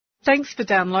Thanks for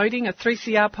downloading a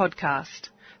 3CR podcast.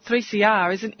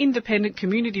 3CR is an independent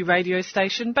community radio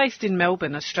station based in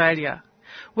Melbourne, Australia.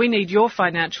 We need your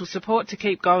financial support to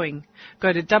keep going.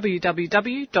 Go to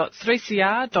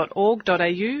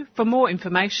www.3cr.org.au for more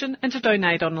information and to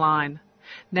donate online.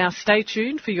 Now stay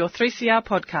tuned for your 3CR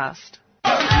podcast.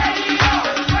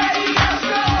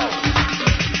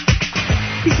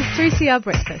 This is 3CR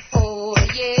Breakfast. Oh,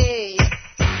 yeah.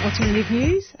 Alternative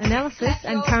news, analysis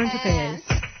and current affairs.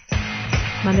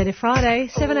 Monday to Friday,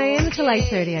 7am until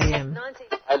 8:30am.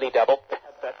 Only double.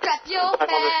 Clap your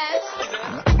hands.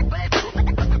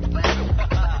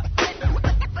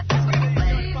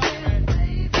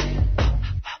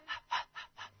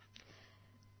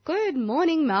 Good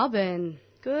morning, Melbourne.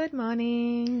 Good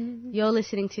morning. You're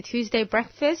listening to Tuesday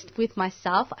Breakfast with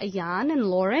myself, Ayan and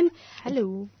Lauren.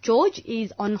 Hello. George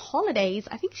is on holidays.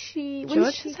 I think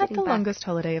George has had the longest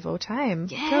holiday of all time.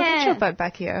 Yeah. Girl, get your butt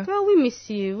back here. Girl, we miss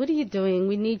you. What are you doing?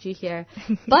 We need you here.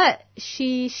 But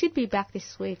she should be back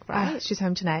this week, right? She's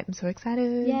home tonight. I'm so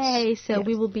excited. Yay. So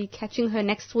we will be catching her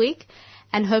next week.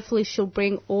 And hopefully she'll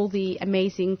bring all the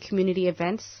amazing community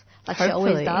events like she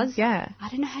always does. Yeah. I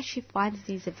don't know how she finds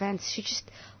these events. She just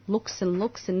looks and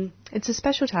looks and... It's a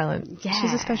special talent. Yeah.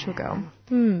 She's a special girl.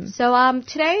 So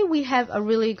today we have a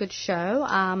really good show.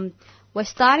 We're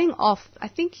starting off, I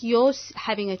think you're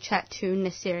having a chat to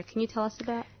Nasira. Can you tell us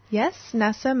about? Yes,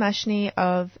 Nasa Mashni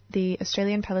of the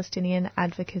Australian Palestinian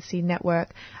Advocacy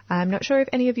Network. I'm not sure if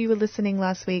any of you were listening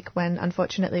last week when,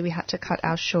 unfortunately, we had to cut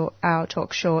our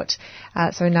talk short.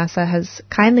 So Nasa has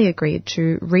kindly agreed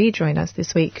to rejoin us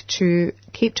this week to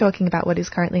keep talking about what is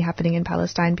currently happening in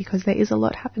Palestine, because there is a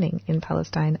lot happening in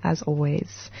Palestine, as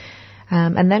always.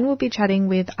 And then we'll be chatting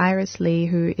with Iris Lee,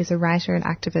 who is a writer and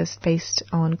activist based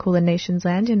on Kulin Nations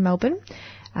land in Melbourne.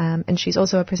 And she's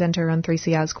also a presenter on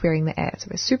 3CR's Queering the Air. So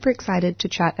we're super excited to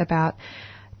chat about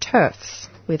TERFs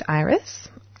with Iris.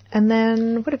 And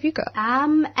then what have you got?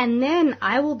 And then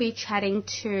I will be chatting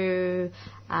to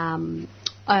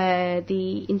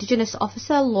the Indigenous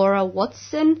officer, Laura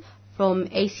Watson, from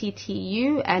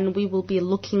ACTU, and we will be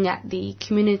looking at the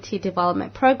Community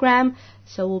Development Program.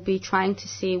 So we'll be trying to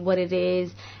see what it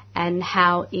is and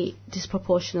how it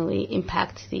disproportionately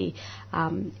impacts the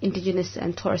Indigenous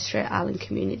and Torres Strait Island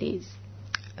communities.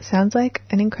 Sounds like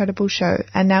an incredible show.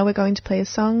 And now we're going to play a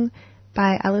song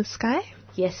by Alice Skye.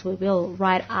 Yes, we will,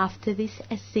 right after this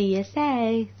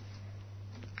CSA.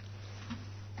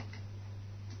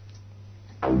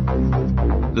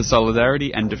 The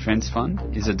Solidarity and Defence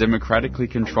Fund is a democratically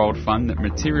controlled fund that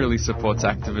materially supports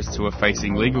activists who are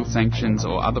facing legal sanctions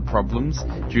or other problems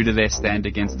due to their stand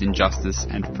against injustice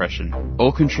and oppression.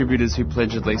 All contributors who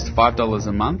pledge at least $5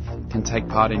 a month can take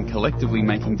part in collectively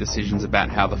making decisions about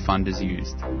how the fund is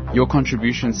used. Your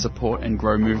contributions support and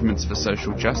grow movements for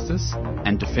social justice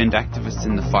and defend activists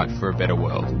in the fight for a better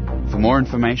world. For more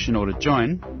information or to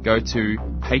join, go to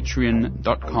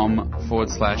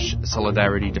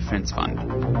patreon.com/Solidarity Defence Fund.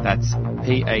 That's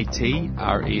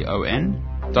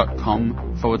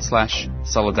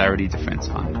patreon.com/Solidarity Defence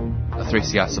Fund. A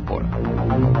 3CR supporter.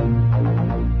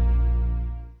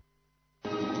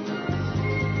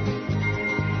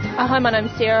 Hi, my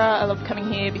name's Sarah. I love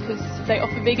coming here because they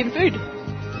offer vegan food.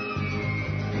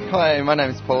 Hi, my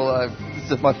name's Paul.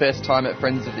 This is my first time at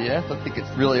Friends of the Earth. I think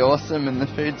it's really awesome and the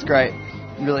food's great,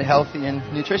 really healthy and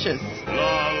nutritious.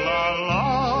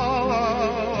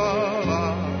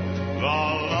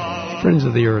 Friends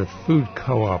of the Earth Food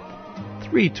Co-op,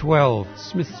 312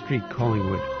 Smith Street,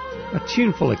 Collingwood. A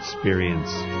tuneful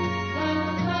experience.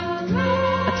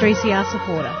 A 3CR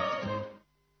supporter.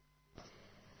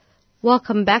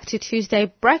 Welcome back to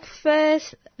Tuesday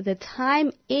Breakfast. The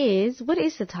time is... What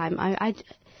is the time?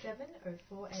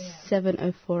 7:04 a.m.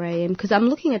 7:04 a.m. Because I'm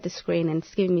looking at the screen and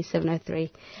it's giving me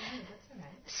 7:03.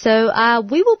 So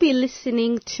we will be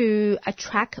listening to a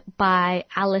track by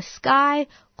Alice Skye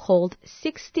called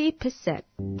 60%.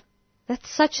 That's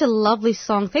such a lovely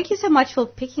song. Thank you so much for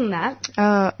picking that.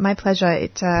 My pleasure. I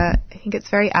think it's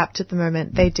very apt at the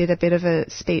moment. They did a bit of a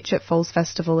speech at Falls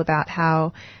Festival about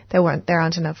how there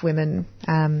aren't enough women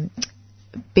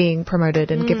being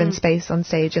promoted and given space on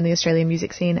stage in the Australian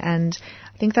music scene, and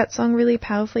I think that song really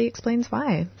powerfully explains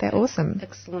why. They're awesome.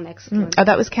 Excellent. Oh,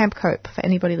 that was Camp Cope, for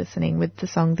anybody listening, with the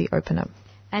song The Opener.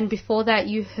 And before that,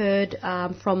 you heard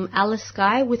from Alice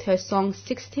Skye with her song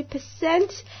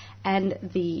 60%, and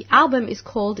the album is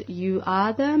called You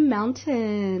Are the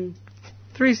Mountain.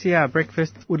 3CR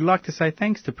Breakfast would like to say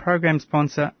thanks to program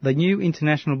sponsor, the New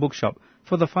International Bookshop,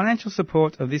 for the financial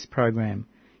support of this program.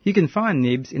 You can find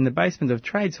Nibs in the basement of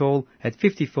Trades Hall at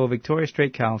 54 Victoria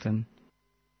Street, Carlton.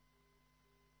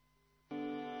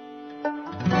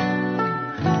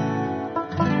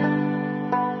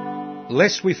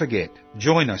 Lest we forget,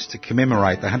 join us to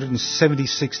commemorate the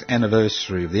 176th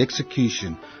anniversary of the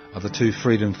execution of the two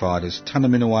freedom fighters,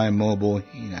 Tunnerminnerwait and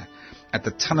Maulboyheenner, at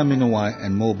the Tunnerminnerwait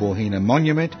and Maulboyheenner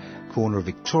Monument, corner of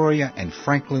Victoria and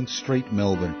Franklin Street,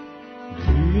 Melbourne.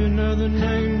 Do you know the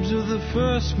names of the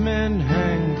first men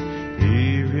hanged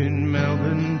here in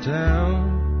Melbourne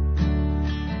town?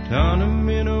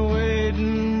 Tunnerminnerwait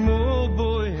and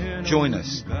Maulboyheenner. Join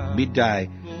us midday,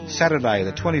 Saturday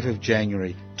the 20th of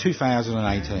January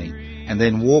 2018, and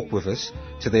then walk with us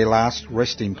to their last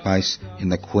resting place in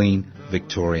the Queen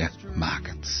Victoria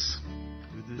Markets.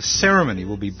 The ceremony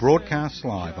will be broadcast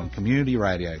live on Community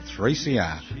Radio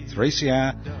 3CR,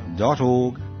 3cr.org.au.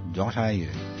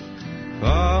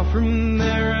 Far from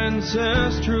their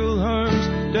ancestral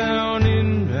homes, down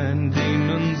in Van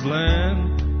Diemen's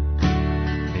land,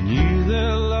 they knew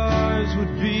their lives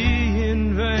would be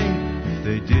in vain if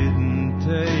they didn't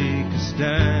take a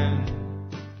stand.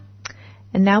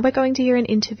 And now we're going to hear an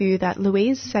interview that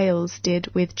Louise Sales did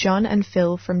with John and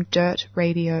Phil from Dirt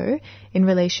Radio in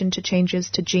relation to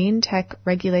changes to gene tech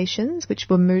regulations, which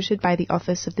were mooted by the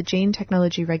Office of the Gene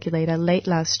Technology Regulator late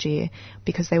last year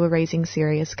because they were raising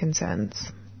serious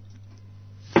concerns.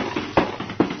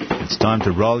 It's time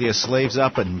to roll your sleeves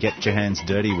up and get your hands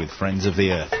dirty with Friends of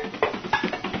the Earth.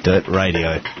 Dirt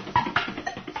Radio.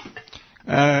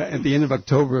 At the end of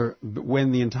October,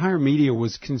 when the entire media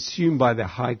was consumed by the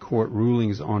High Court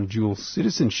rulings on dual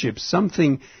citizenship,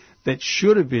 something that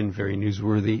should have been very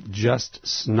newsworthy just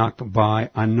snuck by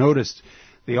unnoticed.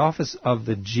 The Office of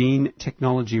the Gene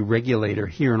Technology Regulator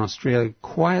here in Australia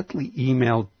quietly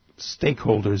emailed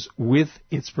stakeholders with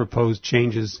its proposed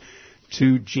changes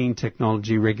to gene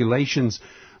technology regulations.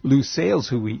 Lou Sales,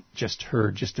 who we just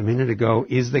heard just a minute ago,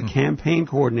 is the campaign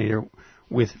coordinator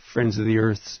with Friends of the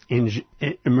Earth's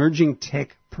Emerging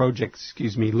Tech Project,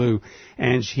 Lou,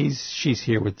 and she's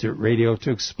here with Dirt Radio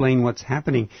to explain what's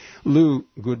happening. Lou,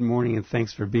 good morning and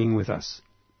thanks for being with us.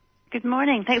 Good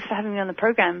morning. Thanks for having me on the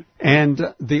program.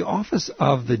 And the Office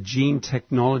of the Gene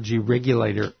Technology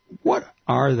Regulator, what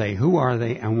are they? Who are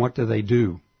they and what do they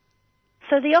do?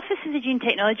 So the Office of the Gene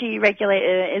Technology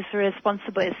Regulator is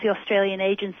the Australian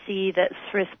agency that's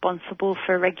responsible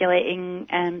for regulating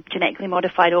genetically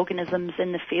modified organisms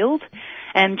in the field.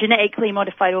 Genetically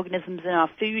modified organisms in our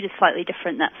food is slightly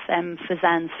different. That's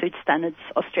FSANZ Food Standards.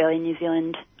 Australia and New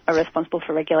Zealand are responsible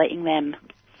for regulating them.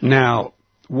 Now,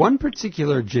 one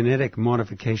particular genetic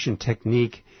modification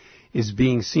technique is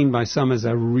being seen by some as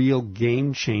a real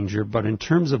game changer, but in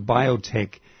terms of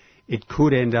biotech, it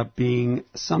could end up being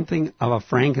something of a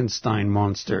Frankenstein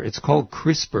monster. It's called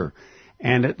CRISPR,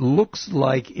 and it looks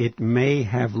like it may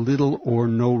have little or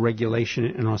no regulation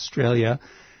in Australia.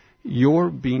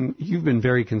 You've been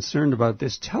very concerned about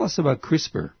this. Tell us about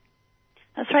CRISPR.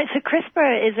 That's right. So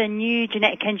CRISPR is a new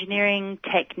genetic engineering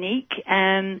technique.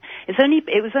 It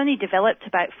was only developed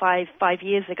about five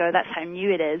years ago. That's how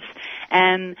new it is.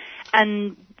 And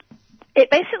it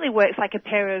basically works like a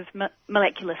pair of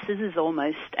molecular scissors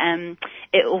almost.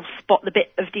 It will spot the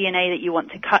bit of DNA that you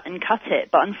want to cut and cut it.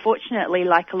 But unfortunately,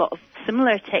 like a lot of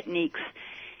similar techniques,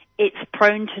 it's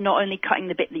prone to not only cutting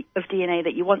the bit of DNA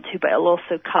that you want to, but it'll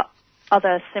also cut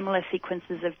other similar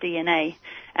sequences of DNA,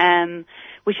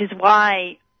 which is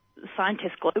why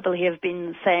scientists globally have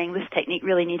been saying this technique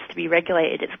really needs to be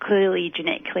regulated. It's clearly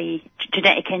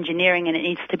genetic engineering, and it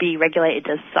needs to be regulated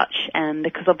as such,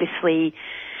 because obviously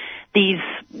these,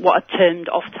 what are termed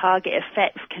off-target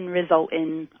effects, can result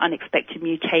in unexpected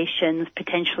mutations,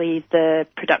 potentially the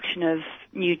production of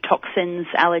new toxins,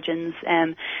 allergens,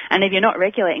 and if you're not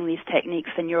regulating these techniques,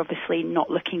 then you're obviously not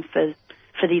looking for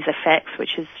these effects,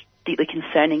 which is deeply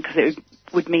concerning because it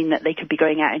would mean that they could be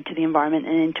going out into the environment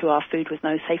and into our food with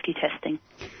no safety testing.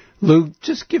 Lou,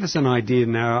 just give us an idea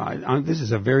now. This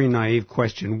is a very naive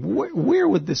question. Where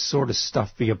would this sort of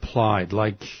stuff be applied?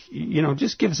 Like,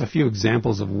 just give us a few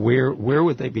examples of where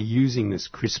would they be using this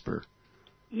CRISPR?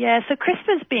 Yeah, so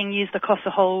CRISPR is being used across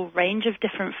a whole range of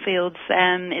different fields.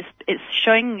 It's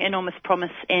showing enormous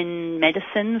promise in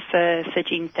medicine for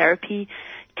gene therapy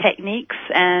techniques.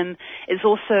 It's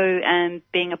also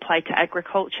being applied to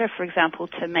agriculture, for example,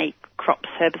 to make crops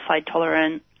herbicide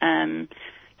tolerant,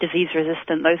 disease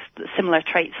resistant, those similar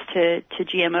traits to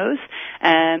GMOs,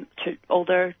 to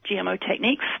older GMO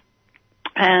techniques.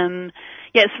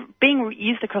 It's being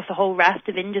used across a whole raft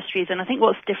of industries, and I think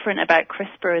what's different about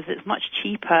CRISPR is it's much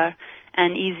cheaper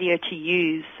and easier to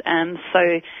use.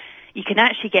 So you can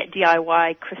actually get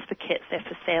DIY CRISPR kits. They're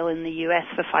for sale in the US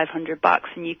for $500,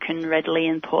 and you can readily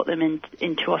import them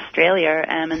into Australia.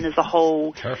 And there's a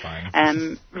whole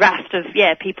raft of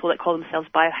people that call themselves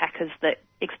biohackers that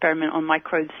experiment on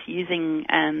microbes using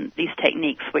these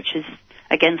techniques, which is,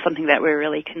 again, something that we're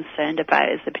really concerned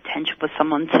about, is the potential for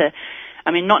someone to,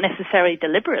 not necessarily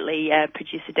deliberately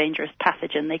produce a dangerous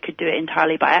pathogen. They could do it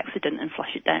entirely by accident and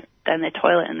flush it down their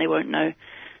toilet, and they won't know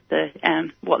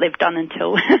what they've done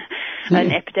until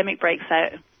an epidemic breaks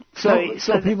out.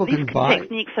 So people can buy... These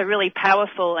techniques are really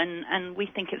powerful, and we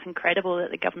think it's incredible that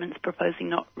the government's proposing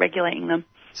not regulating them.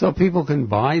 So people can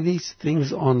buy these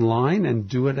things online and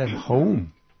do it at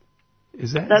home.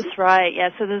 Is that? That's right.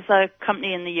 Yeah. So there's a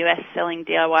company in the US selling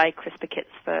DIY CRISPR kits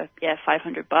for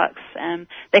 $500.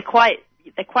 They're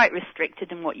quite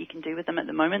restricted in what you can do with them at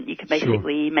the moment. You can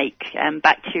basically make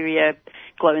bacteria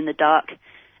glow in the dark,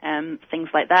 things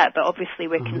like that. But obviously,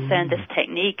 we're concerned this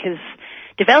technique is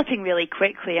developing really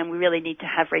quickly, and we really need to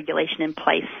have regulation in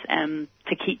place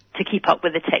to keep up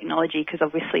with the technology, because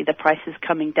obviously the price is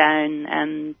coming down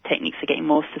and techniques are getting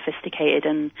more sophisticated,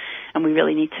 and we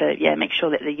really need to make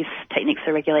sure that these techniques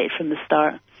are regulated from the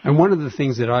start. And one of the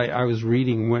things that I was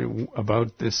reading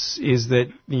about this is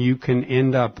that you can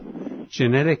end up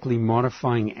genetically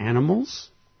modifying animals,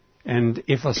 and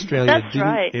if Australia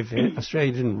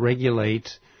didn't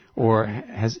regulate or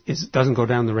doesn't go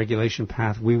down the regulation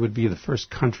path, we would be the first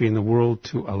country in the world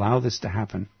to allow this to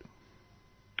happen.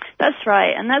 That's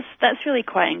right, and that's really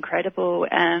quite incredible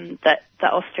that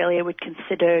Australia would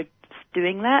consider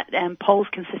doing that. Polls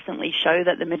consistently show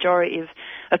that the majority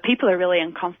of people are really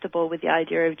uncomfortable with the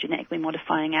idea of genetically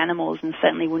modifying animals and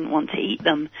certainly wouldn't want to eat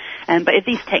them. But if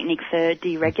these techniques are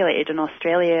deregulated in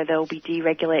Australia, they'll be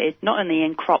deregulated not only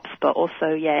in crops but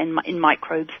also in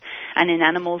microbes and in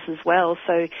animals as well.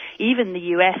 So even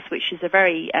the US, which is a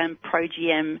very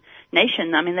pro-GM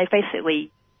nation, they've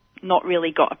basically not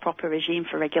really got a proper regime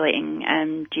for regulating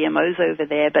GMOs over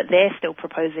there, but they're still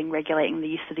proposing regulating the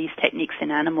use of these techniques in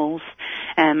animals.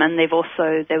 And there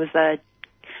was a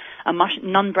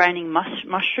non-browning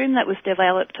mushroom that was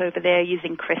developed over there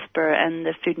using CRISPR, and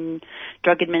the Food and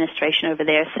Drug Administration over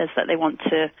there says that they want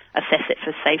to assess it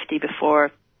for safety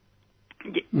before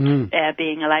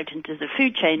being allowed into the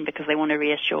food chain, because they want to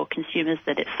reassure consumers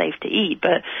that it's safe to eat.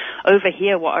 But over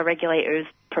here, what our regulator is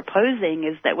proposing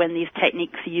is that when these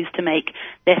techniques are used to make,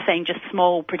 they're saying just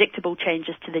small, predictable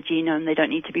changes to the genome, they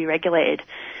don't need to be regulated.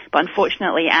 But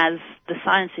unfortunately, as the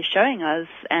science is showing us,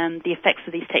 the effects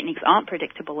of these techniques aren't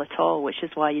predictable at all, which is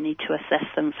why you need to assess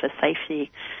them for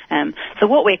safety. So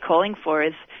what we're calling for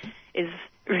is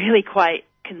really quite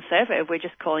conservative. We're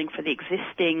just calling for the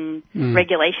existing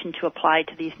regulation to apply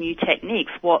to these new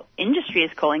techniques. What industry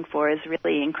is calling for is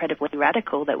really incredibly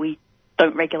radical, that we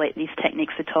don't regulate these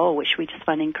techniques at all, which we just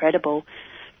find incredible.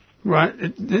 Right.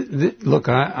 Look,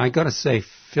 I got to say,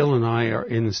 Phil and I are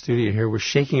in the studio here. We're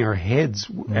shaking our heads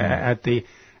at the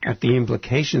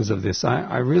implications of this.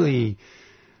 I'm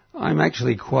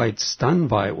actually quite stunned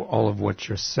by all of what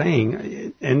you're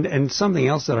saying. And something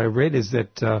else that I read is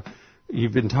that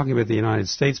you've been talking about the United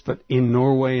States, but in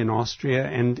Norway and Austria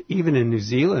and even in New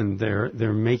Zealand,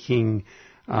 they're making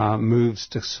moves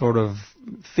to sort of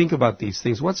think about these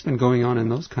things. What's been going on in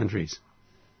those countries?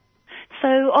 So,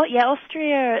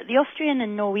 the Austrian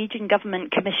and Norwegian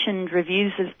government commissioned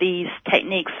reviews of these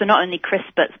techniques, so not only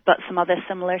CRISPR, but some other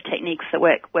similar techniques that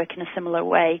work in a similar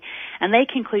way. And they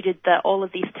concluded that all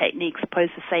of these techniques pose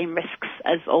the same risks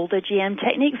as older GM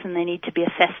techniques, and they need to be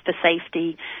assessed for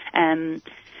safety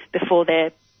before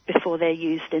they're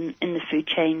used in the food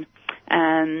chain.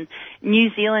 New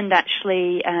Zealand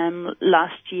actually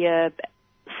last year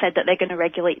said that they're going to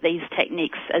regulate these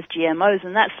techniques as GMOs,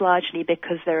 and that's largely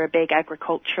because they're a big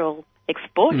agricultural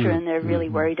exporter, and they're really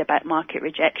worried about market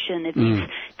rejection if these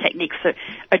techniques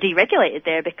are deregulated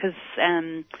there, because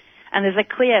and there's a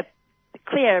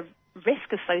clear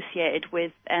risk associated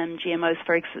with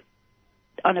GMOs,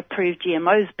 unapproved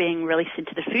GMOs being released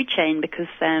into the food chain, because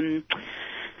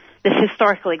there's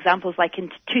historical examples, like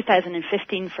in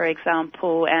 2015, for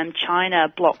example,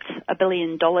 China blocked $1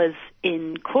 billion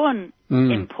in corn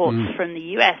imports from the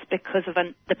US because of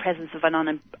the presence of an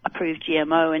unapproved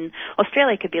GMO. And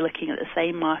Australia could be looking at the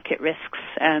same market risks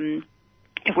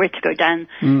if we're to go down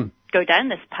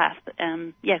this path.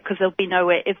 Because there'll be no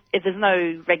way, if there's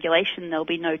no regulation, there'll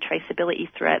be no traceability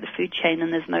throughout the food chain,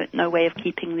 and there's no way of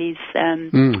keeping these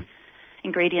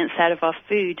ingredients out of our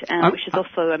food, which is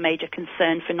also a major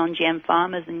concern for non-GM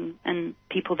farmers and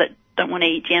people that don't want to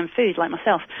eat GM food, like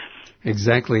myself.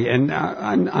 Exactly, and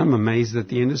I'm amazed that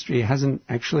the industry hasn't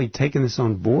actually taken this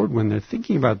on board when they're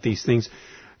thinking about these things.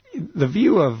 The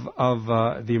view of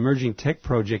the Emerging Tech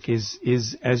Project is,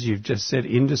 as you've just said,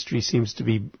 industry seems to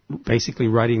be basically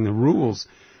writing the rules.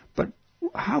 But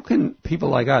how can people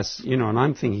like us, and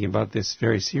I'm thinking about this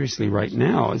very seriously right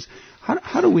now, is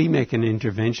how do we make an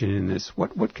intervention in this?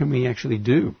 What can we actually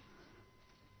do?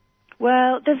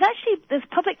 Well, there's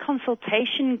public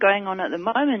consultation going on at the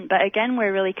moment, but again,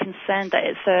 we're really concerned that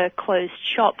it's a closed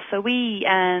shop. So we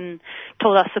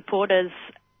told our supporters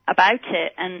about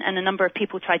it, and a number of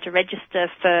people tried to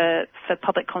register for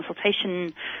public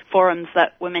consultation forums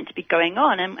that were meant to be going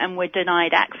on, and were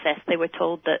denied access. They were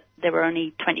told that there were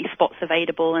only 20 spots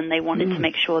available, and they wanted to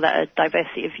make sure that a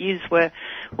diversity of views were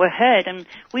heard. And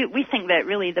we think that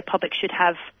really the public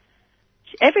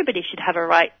everybody should have a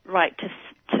right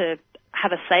to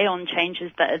have a say on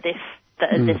changes that are this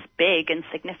big and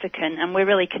significant, and we're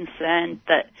really concerned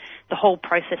that the whole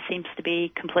process seems to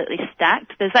be completely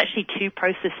stacked. There's actually two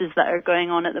processes that are going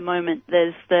on at the moment.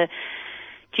 There's the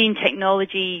gene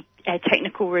technology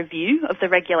technical review of the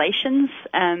regulations,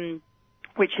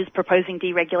 which is proposing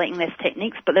deregulating these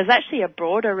techniques, but there's actually a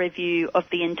broader review of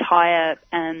the entire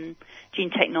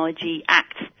Gene Technology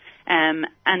Act. And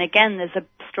again, there's a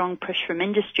strong push from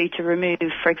industry to remove,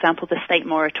 for example, the state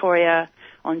moratoria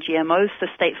on GMOs, so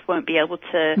states won't be able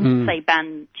to, say,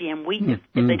 ban GM wheat if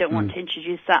they don't want to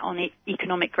introduce that on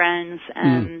economic grounds.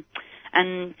 And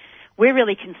we're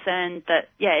really concerned that,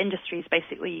 industry is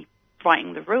basically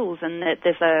writing the rules, and that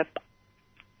there's a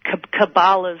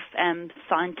cabal of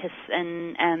scientists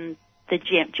and the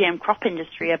GM crop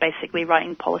industry are basically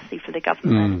writing policy for the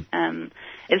government.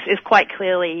 It's quite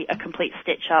clearly a complete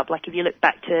stitch-up. Like, if you look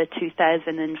back to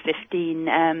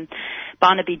 2015,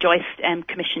 Barnaby Joyce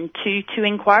commissioned two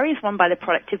inquiries, one by the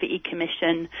Productivity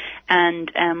Commission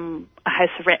and a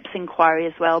House of Reps inquiry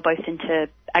as well, both into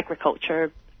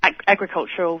agricultural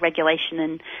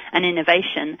regulation and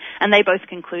innovation, and they both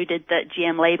concluded that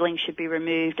GM labelling should be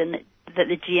removed, and that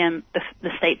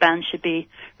the state ban should be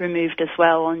removed as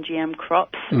well on GM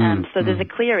crops. So there's a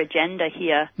clear agenda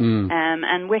here,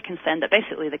 and we're concerned that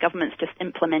basically the government's just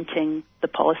implementing the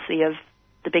policy of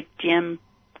the big GM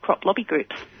crop lobby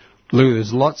groups. Lou,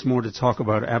 there's lots more to talk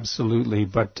about, absolutely,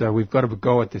 but we've got to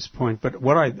go at this point. But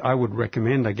what I would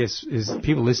recommend, I guess, is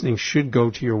people listening should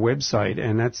go to your website,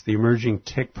 and that's the Emerging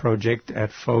Tech Project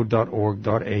at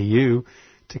fo.org.au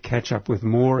to catch up with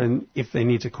more. And if they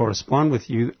need to correspond with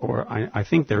you, or I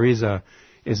think there is a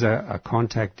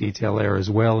contact detail there as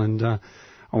well. And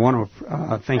I want to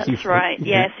thank you. That's right.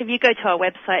 Yes, if you go to our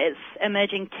website, it's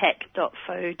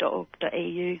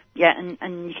emergingtech.fo.org.au. Yeah,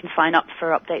 and you can sign up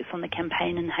for updates on the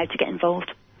campaign and how to get involved.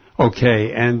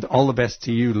 Okay, and all the best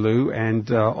to you, Lou,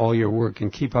 and all your work,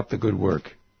 and keep up the good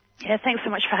work. Yeah, thanks so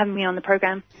much for having me on the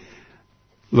program.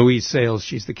 Louise Sales,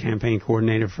 she's the campaign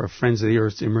coordinator for Friends of the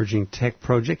Earth's Emerging Tech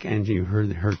Project, and you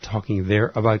heard her talking there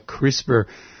about CRISPR,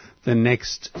 the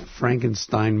next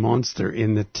Frankenstein monster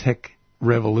in the tech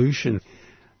revolution.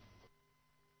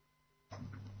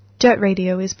 Dirt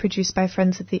Radio is produced by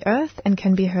Friends of the Earth and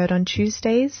can be heard on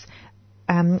Tuesdays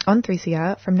on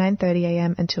 3CR from 9:30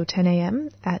 a.m. until 10 a.m.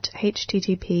 at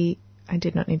http, I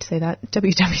did not need to say that,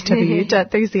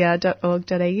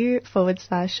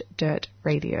 www.3cr.org.au/Dirt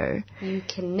Radio. You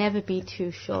can never be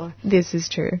too sure. This is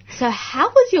true. So how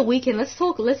was your weekend? Let's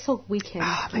talk weekend.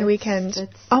 My weekend.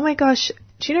 Oh my gosh.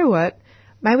 Do you know what?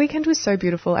 My weekend was so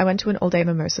beautiful. I went to an all-day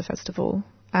mimosa festival.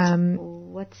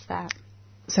 What's that?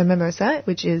 So mimosa,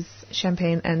 which is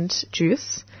champagne and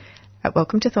juice.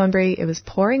 Welcome to Thornbury. It was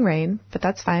pouring rain, but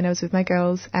that's fine. I was with my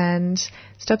girls, and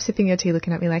stop sipping your tea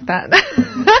looking at me like that.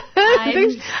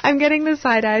 I'm getting the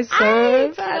side eye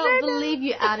so bad. I can't believe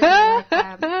you added me like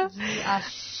that. You are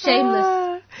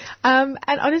shameless. And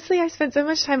honestly, I spent so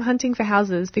much time hunting for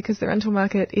houses because the rental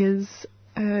market is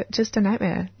just a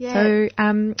nightmare. Yeah. So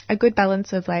a good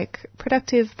balance of like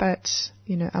productive but,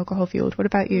 alcohol fueled. What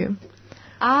about you?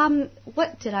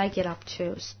 What did I get up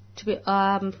to?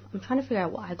 I'm trying to figure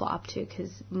out what I got up to because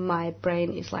my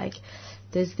brain is like,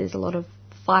 there's a lot of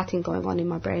farting going on in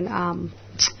my brain.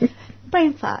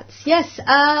 Brain farts. Yes.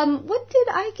 What did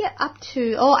I get up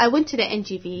to? Oh, I went to the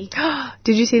NGV.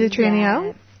 Did you see the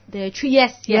Triennial? The tree.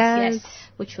 Yes.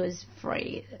 Which was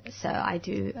free. So I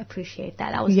do appreciate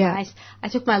that. That was nice. I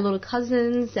took my little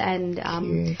cousins and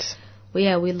cute.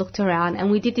 We looked around and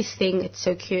we did this thing. It's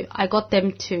so cute. I got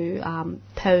them to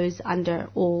pose under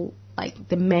all like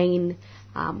the main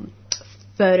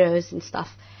photos and stuff,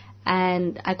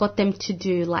 and I got them to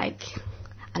do like,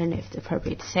 I don't know if it's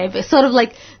appropriate to say, but sort of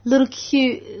like little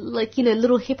cute, like,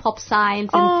 little hip hop signs,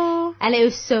 and it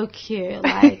was so cute.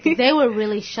 Like they were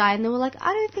really shy, and they were like,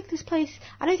 I don't think it's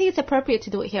appropriate to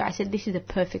do it here. I said, this is a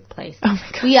perfect place. Oh my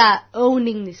God. We are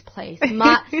owning this place.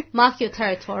 Mark your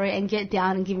territory and get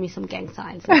down and give me some gang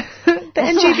signs. The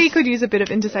NGV could use a bit of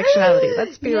intersectionality.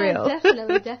 Let's be real.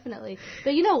 Definitely.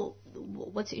 But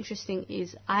what's interesting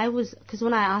is because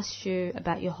when I asked you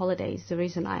about your holidays, the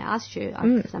reason I asked you,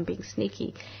 because I'm being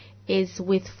sneaky, is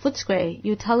with Footscray.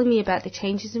 You were telling me about the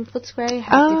changes in Footscray.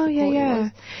 How difficult it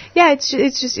was. Yeah,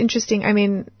 it's just interesting. I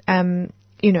mean,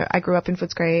 I grew up in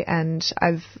Footscray, and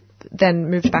I've then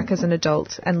moved back as an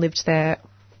adult and lived there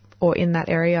or in that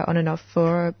area on and off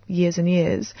for years and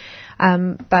years.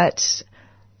 But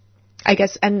I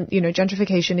guess, and,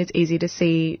 gentrification is easy to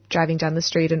see driving down the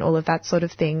street and all of that sort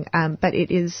of thing. But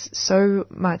it is so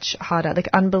much harder, like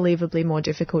unbelievably more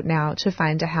difficult now to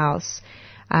find a house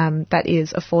that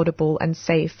is affordable and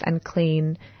safe and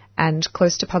clean and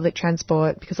close to public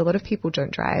transport, because a lot of people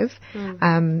don't drive.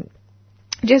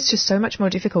 It's just so much more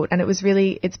difficult. And it's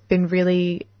really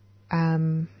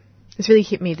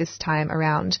hit me this time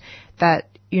around that,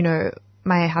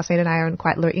 my housemate and I are on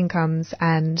quite low incomes,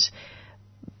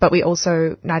 but we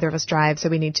also, neither of us drive, so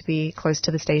we need to be close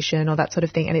to the station or that sort of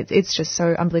thing. And it's just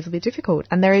so unbelievably difficult.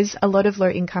 And there is a lot of low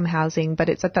income housing, but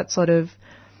it's at that sort of,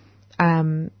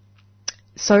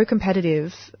 so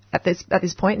competitive at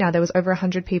this point now. There was over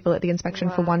 100 people at the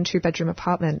inspection for 1 2-bedroom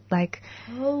apartment. Like,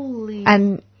 holy.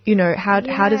 And,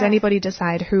 how does anybody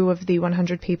decide who of the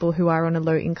 100 people who are on a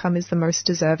low income is the most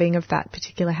deserving of that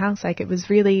particular house? Like, it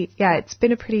was really, it's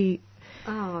been a pretty...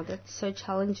 Oh, that's so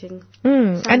challenging.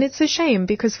 And it's a shame,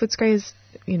 because Footscray is,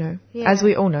 as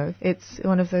we all know, it's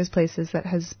one of those places that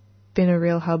has been a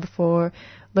real hub for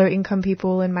low income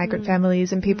people and migrant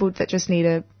families and people that just need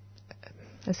a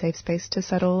safe space to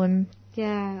settle. And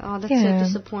that's so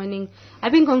disappointing.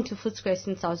 I've been going to Footscray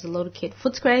since I was a little kid.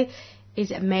 Footscray is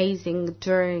amazing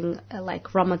during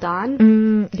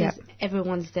Ramadan.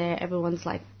 Everyone's there. Everyone's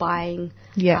buying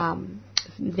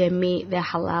their meat, their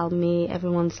halal meat.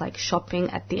 Everyone's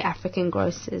shopping at the African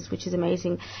grocers, which is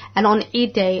amazing. And on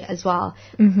Eid Day as well,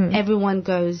 everyone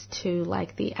goes to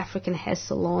the African hair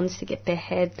salons to get their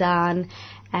hair done.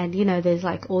 And there's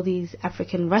all these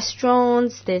African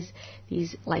restaurants. There's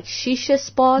these shisha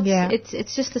spots.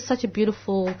 It's just such a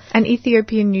beautiful, and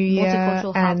Ethiopian New Year and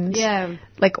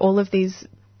all of these.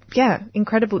 Yeah,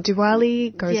 incredible.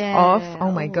 Diwali goes off. Oh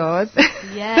my God.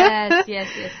 Yes.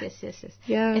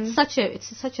 Yeah. It's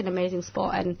such an amazing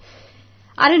spot, and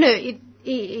I don't know.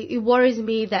 It worries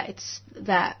me that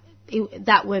that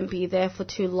won't be there for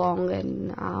too long,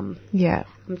 and I'm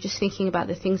just thinking about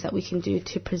the things that we can do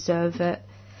to preserve it.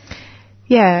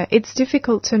 Yeah, it's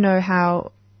difficult to know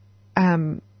how.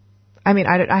 I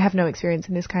have no experience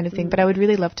in this kind of thing, but I would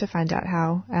really love to find out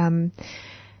how.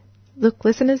 Look,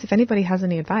 listeners, if anybody has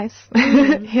any advice,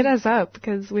 hit us up,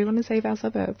 because we want to save our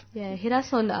suburb. Yeah, hit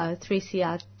us on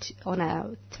 3CR on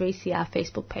our 3CR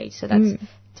Facebook page. So that's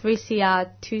 3CR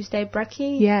Tuesday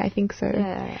Brekkie. Yeah, I think so.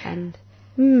 Yeah, and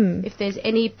if there's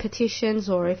any petitions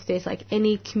or if there's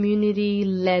any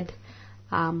community-led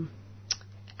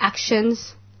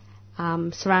actions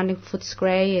surrounding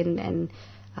Footscray and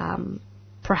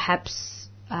perhaps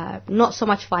not so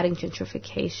much fighting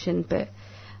gentrification, but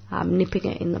nipping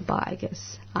it in the bud, I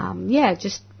guess.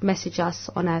 Just message us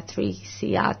on our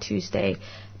 3CR Tuesday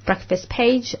Breakfast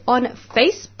page on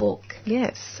Facebook.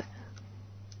 Yes.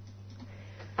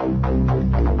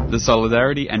 The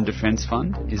Solidarity and Defence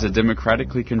Fund is a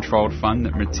democratically controlled fund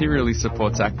that materially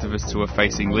supports activists who are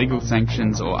facing legal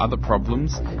sanctions or other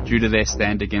problems due to their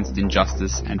stand against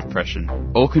injustice and oppression.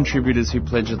 All contributors who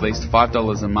pledge at least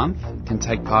 $5 a month can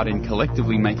take part in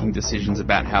collectively making decisions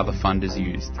about how the fund is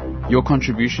used. Your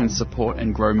contributions support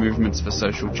and grow movements for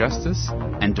social justice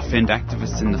and defend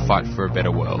activists in the fight for a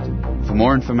better world. For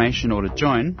more information or to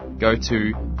join, go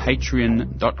to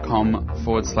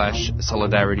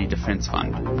patreon.com/Solidarity Defence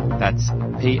Fund. That's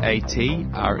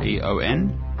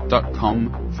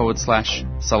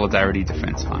patreon.com/Solidarity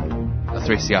Defence Fund. A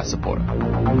 3CR supporter.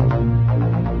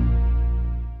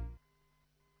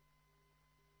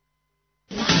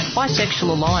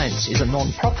 Bisexual Alliance is a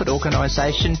non-profit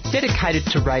organisation dedicated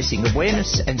to raising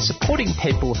awareness and supporting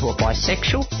people who are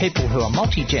bisexual, people who are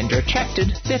multigender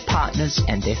attracted, their partners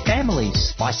and their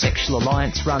families. Bisexual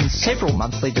Alliance runs several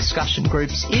monthly discussion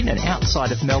groups in and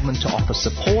outside of Melbourne to offer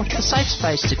support, a safe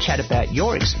space to chat about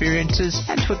your experiences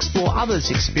and to explore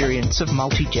others' experience of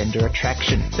multigender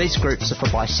attraction. These groups are for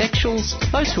bisexuals,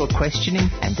 those who are questioning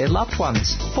and their loved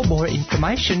ones. For more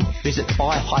information, visit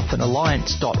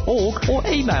bi-alliance.org or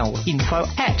email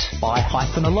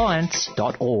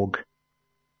info@bi-alliance.org.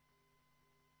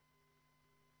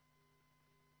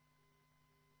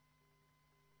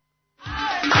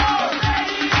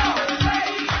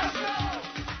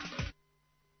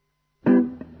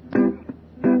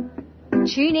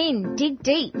 Tune in, dig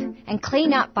deep and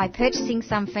clean up by purchasing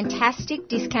some fantastic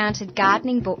discounted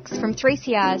gardening books from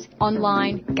 3CR's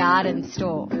online garden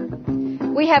store.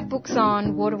 We have books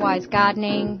on water-wise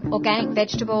gardening, organic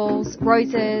vegetables,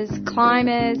 roses,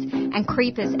 climbers and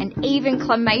creepers and even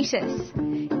clematis.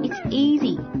 It's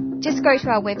easy. Just go to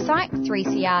our website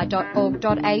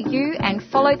 3cr.org.au and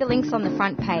follow the links on the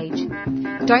front page.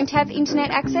 Don't have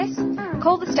internet access?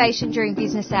 Call the station during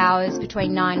business hours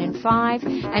between 9 and 5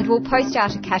 and we'll post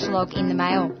out a catalogue in the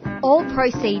mail. All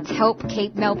proceeds help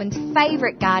keep Melbourne's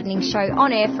favourite gardening show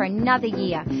on air for another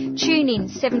year. Tune in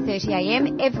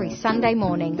 7:30am every Sunday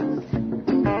morning.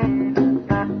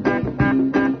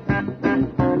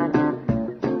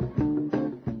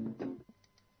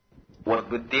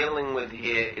 What we're dealing with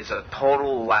here is a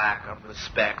total lack of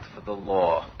respect for the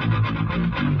law.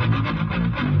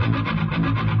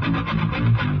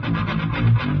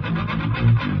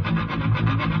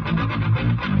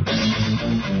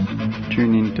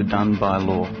 Tune in to Done by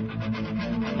Law.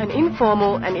 An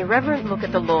informal and irreverent look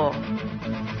at the law.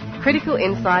 Critical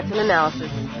insights and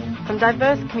analysis from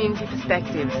diverse community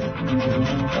perspectives.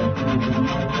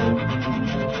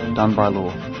 Done by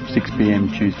Law, 6 p.m.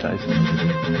 Tuesdays.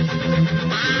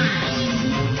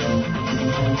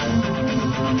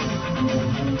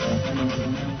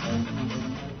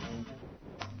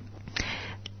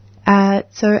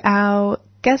 So our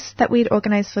guest that we'd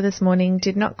organised for this morning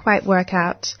did not quite work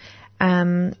out.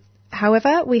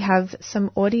 However, we have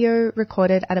some audio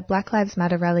recorded at a Black Lives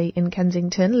Matter rally in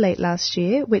Kensington late last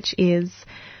year, which is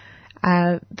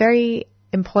very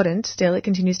important still. It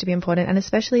continues to be important, and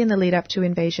especially in the lead up to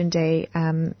Invasion Day,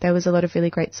 there was a lot of really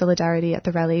great solidarity at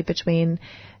the rally between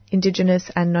Indigenous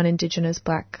and non-Indigenous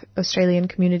Black Australian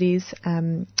communities.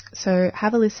 So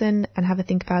have a listen and have a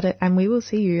think about it, and we will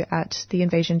see you at the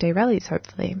Invasion Day rallies,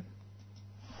 hopefully.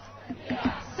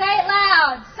 Say it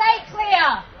loud, say it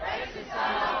clear. Racists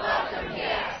are not welcome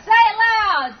here. Say it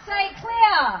loud, say it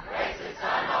clear. Racists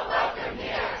are not welcome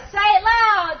here. Say it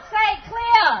loud, say it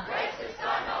clear. Racists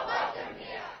are not welcome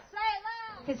here. Say it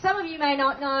loud. Because some of you may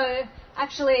not know,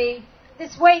 actually,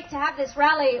 this week to have this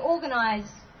rally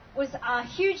organised was a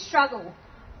huge struggle,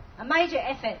 a major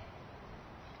effort.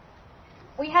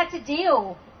 We had to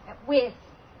deal with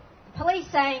police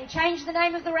saying, change the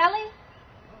name of the rally,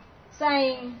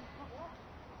 saying,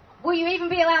 will you even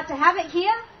be allowed to have it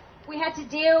here? We had to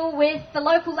deal with the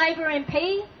local Labor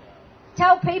MP,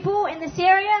 tell people in this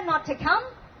area not to come,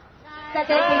 that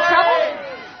there'd be trouble.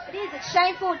 It's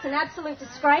shameful, it's an absolute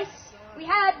disgrace. We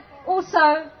had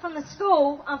also, from the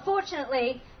school,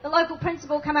 unfortunately, the local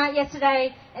principal come out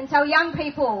yesterday and tell young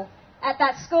people at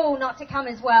that school not to come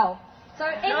as well. So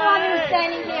anyone who is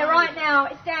standing here right now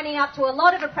is standing up to a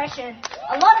lot of oppression,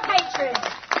 a lot of hatred.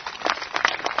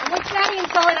 And we're standing in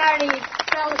solidarity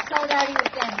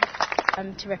with them.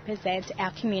 To represent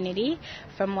our community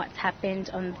from what's happened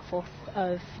on the 4th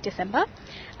of December.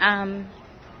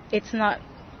 It's not,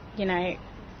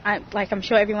 I'm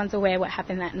sure everyone's aware what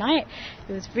happened that night.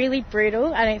 It was really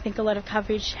brutal. I don't think a lot of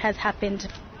coverage has happened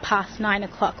past 9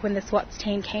 o'clock when the SWAT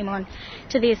team came on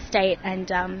to the estate and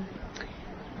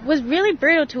was really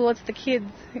brutal towards the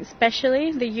kids,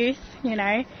 especially the youth,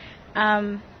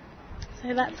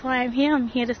 So that's why I'm here. I'm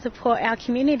here to support our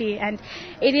community, and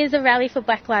it is a rally for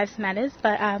Black Lives Matters,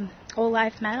 but all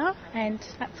lives matter, and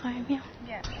that's why I'm here.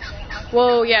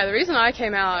 Well, the reason I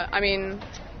came out,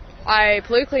 I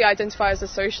politically identify as a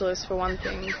socialist for one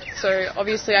thing, so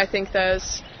obviously I think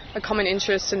there's a common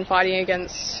interest in fighting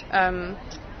against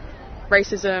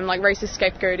racism, like racist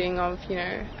scapegoating of,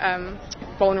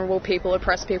 vulnerable people,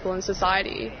 oppressed people in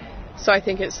society. So I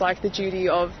think it's like the duty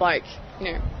of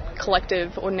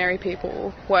collective, ordinary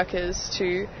people, workers,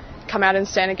 to come out and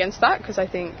stand against that, because I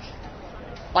think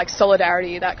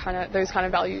solidarity, those kind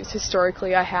of values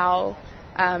historically are how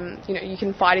you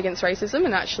can fight against racism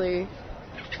and actually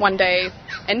one day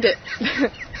end it.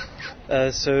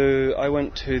 So I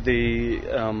went to the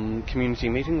community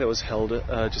meeting that was held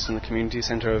just in the community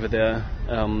centre over there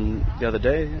the other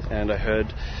day, and I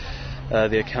heard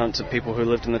the accounts of people who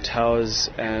lived in the towers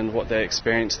and what they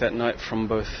experienced that night from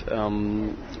both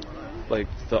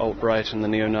the alt-right and the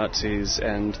neo-Nazis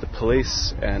and the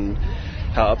police, and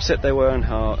how upset they were and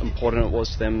how important it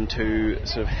was to them to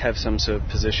sort of have some sort of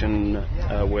position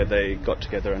where they got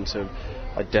together and sort of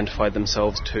identified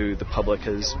themselves to the public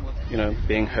as,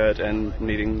 being hurt and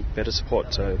needing better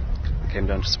support. So came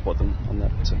down to support them on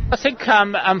that. So. I think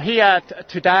I'm here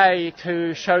today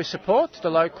to show support to the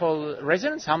local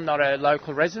residents. I'm not a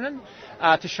local resident.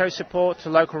 To show support to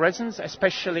local residents,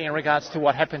 especially in regards to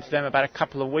what happened to them about a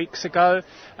couple of weeks ago,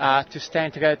 to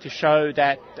stand together to show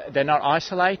that they're not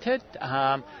isolated.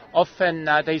 Often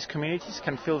these communities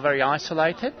can feel very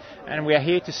isolated, and we are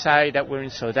here to say that we're in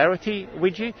solidarity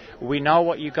with you. We know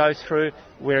what you go through.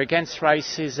 We're against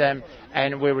racism,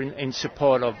 and we're in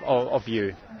support of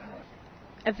you.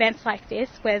 Events like this,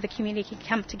 where the community can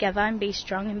come together and be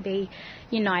strong and be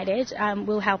united,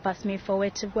 will help us move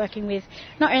forward to working with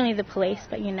not only the police,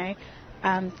 but,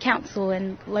 council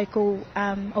and local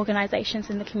organisations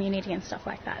in the community and stuff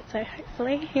like that. So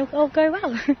hopefully it'll all go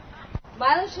well.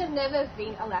 Milo should never have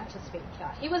been allowed to speak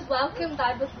here. He was welcomed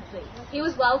by the police. He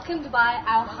was welcomed by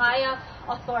our higher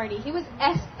authority. He was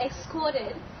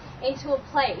escorted into a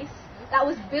place that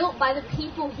was built by the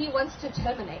people he wants to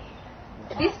terminate.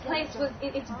 This place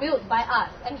it's built by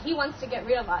us, and he wants to get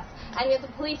rid of us. And yet the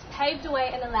police paved the way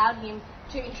and allowed him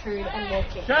to intrude and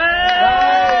walk in.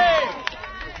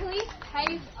 The police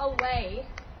paved a way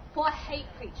for a hate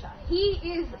preacher. He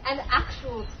is an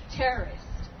actual terrorist.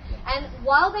 And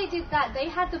while they did that, they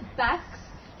had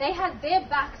their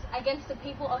backs against the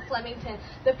people of Flemington,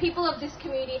 the people of this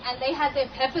community, and they had their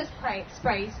pepper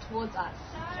sprays towards us.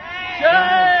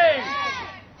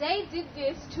 They did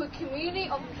this to a community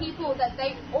of people that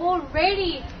they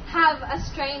already have a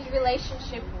strained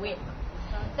relationship with.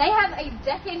 They have a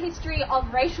decade history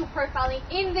of racial profiling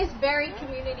in this very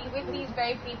community with these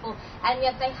very people, and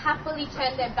yet they happily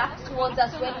turned their backs towards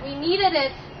us when we needed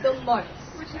it the most.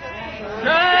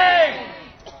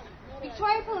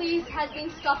 Victoria Police has been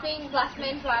stopping black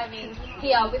men driving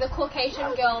here with a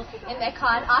Caucasian girl in their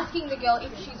car and asking the girl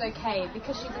if she's okay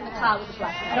because she's in the car with a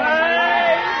black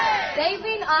man. They've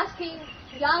been asking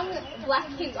young black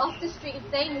kids off the street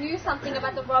if they knew something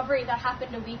about the robbery that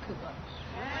happened a week ago.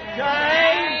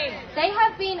 They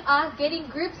have been getting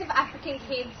groups of African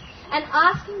kids and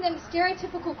asking them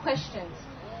stereotypical questions,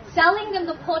 selling them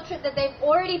the portrait that they've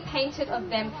already painted of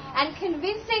them, and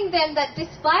convincing them that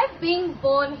despite being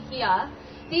born here,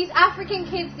 these African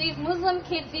kids, these Muslim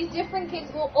kids, these different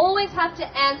kids will always have to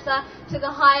answer to the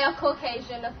higher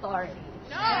Caucasian authority.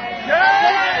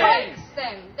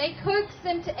 They coax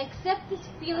them to accept this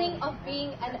feeling of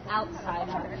being an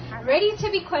outsider, ready to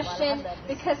be questioned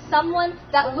because someone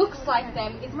that looks like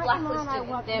them is blacklisted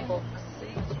in their books.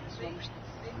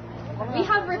 We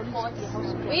have reports,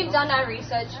 we've done our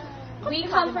research, we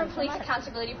come from Police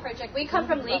Accountability Project, we come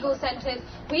from legal centres,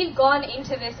 we've gone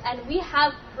into this and we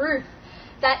have proof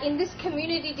that in this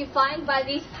community defined by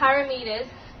these parameters,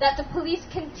 that the police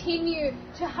continue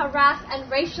to harass and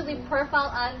racially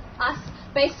profile us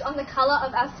based on the colour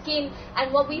of our skin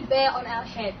and what we bear on our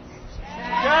heads.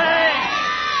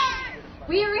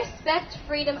 We respect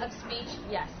freedom of speech,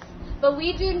 yes, but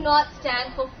we do not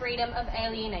stand for freedom of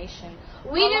alienation.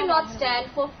 We do not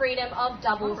stand for freedom of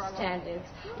double standards.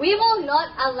 We will not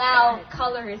allow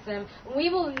colorism. We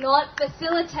will not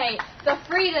facilitate the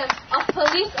freedom of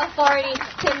police authority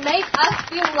to make us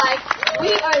feel like we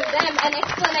owe them an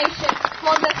explanation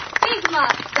for the stigma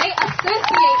they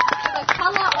associate to the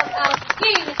colour of our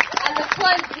skin and the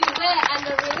clothes we wear and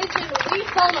the religion we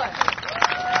follow.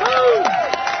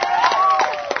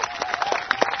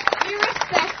 We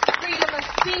respect freedom of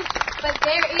speech, but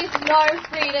there is no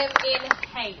freedom in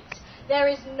hate. There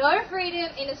is no freedom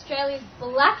in Australia's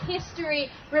black history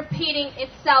repeating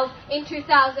itself in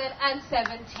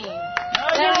 2017.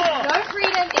 There is no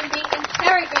freedom in being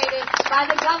interrogated by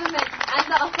the government and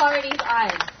the authorities'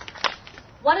 eyes.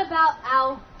 What about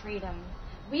our freedom?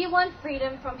 We want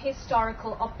freedom from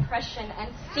historical oppression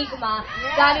and stigma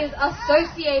that is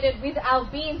associated with our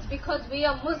beings because we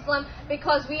are Muslim,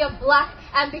 because we are black,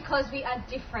 and because we are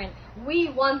different. We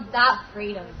want that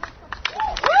freedom.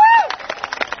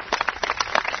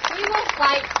 We will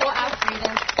fight for our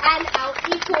freedom and our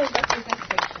equal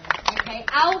representation. Okay?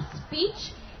 Our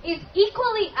speech is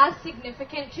equally as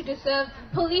significant to deserve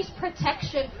police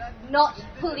protection, not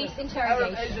police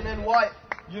interrogation. Arab, Asian and white,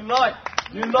 unite,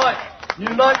 unite,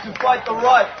 unite to fight the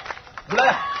right.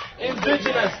 Black,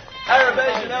 indigenous, Arab,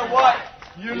 Asian and white,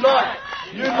 unite,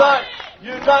 unite,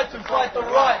 unite to fight the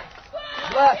right.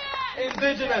 Black,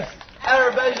 indigenous,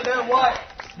 Arab, Asian and white,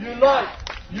 unite,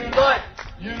 unite,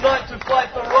 unite to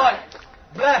fight the right.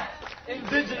 Black,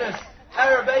 indigenous,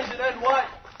 Arab, Asian and white,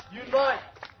 unite,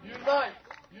 unite,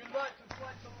 unite to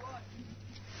fight the right.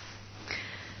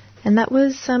 And that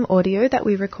was some audio that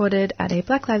we recorded at a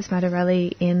Black Lives Matter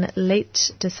rally in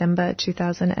late December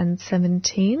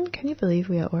 2017. Can you believe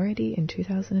we are already in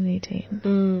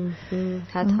 2018?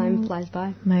 How time flies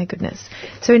by. My goodness.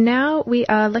 So now we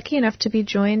are lucky enough to be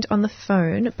joined on the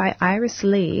phone by Iris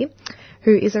Lee,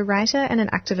 who is a writer and an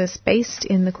activist based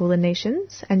in the Kulin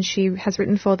Nations, and she has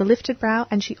written for The Lifted Brow,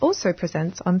 and she also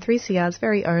presents on 3CR's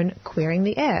very own Queering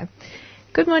the Air.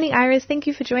 Good morning, Iris. Thank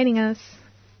you for joining us.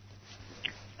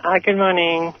 Good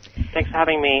morning. Thanks for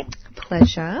having me.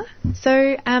 Pleasure.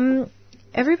 So,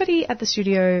 everybody at the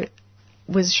studio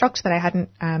was shocked that I hadn't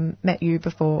met you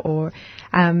before or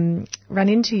run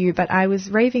into you, but I was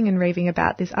raving and raving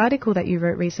about this article that you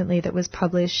wrote recently that was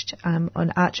published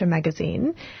on Archer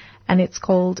magazine, and it's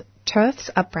called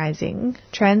TERF's Uprising,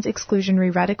 Trans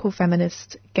Exclusionary Radical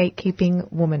Feminist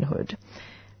Gatekeeping Womanhood.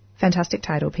 Fantastic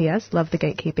title, P.S. Love the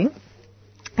gatekeeping.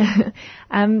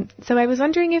 So I was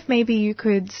wondering if maybe you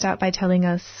could start by telling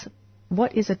us,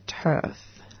 what is a TERF?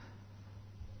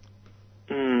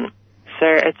 So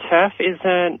a TERF is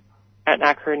an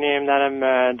acronym that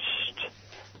emerged,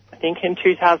 I think, in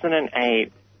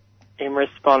 2008 in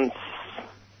response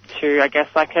to, I guess,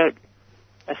 like a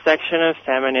section of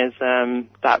feminism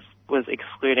that was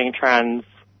excluding trans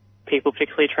people,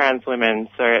 particularly trans women.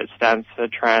 So it stands for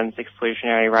Trans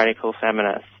Exclusionary Radical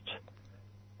Feminist.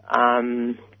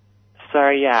 So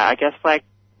yeah, I guess I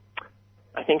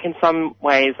think in some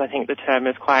ways I think the term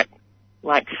is quite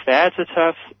fair to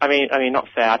TERF. I mean not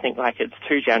fair. I think it's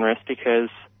too generous, because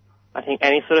I think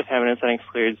any sort of feminism that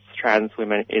excludes trans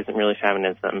women isn't really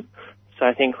feminism. So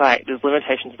I think there's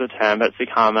limitations to the term, but it's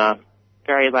become a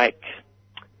very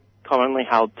commonly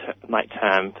held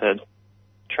term for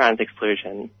trans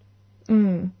exclusion.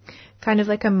 Kind of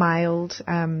like a mild,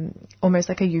 almost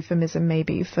like a euphemism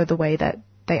maybe for the way that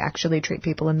they actually treat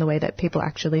people and the way that people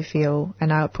actually feel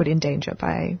and are put in danger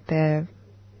by their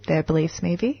beliefs,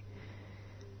 maybe?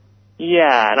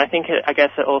 Yeah, and I think I guess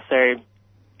it also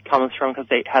comes from, because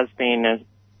it has been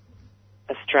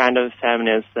a strand of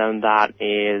feminism that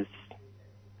is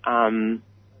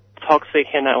toxic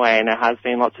in that way, and there has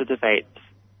been lots of debates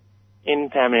in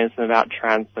feminism about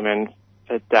trans women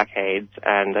for decades,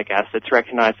 and I guess it's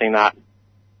recognizing that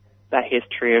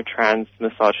history of trans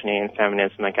misogyny and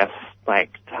feminism, I guess, to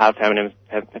have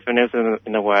feminism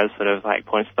in the word sort of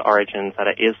points to the origins, that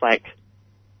it is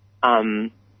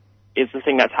is the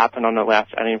thing that's happened on the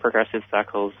left and in progressive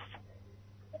circles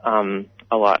a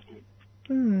lot.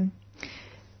 And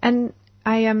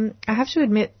I have to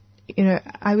admit,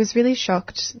 I was really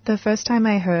shocked the first time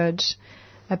I heard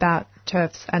about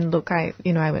TERFs, and look, I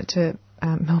went to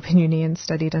Melbourne Uni and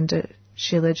studied under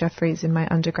Sheila Jeffries in my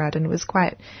undergrad, and was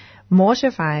quite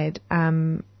mortified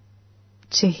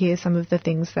to hear some of the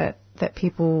things that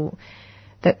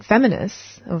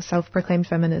feminists or self-proclaimed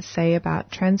feminists say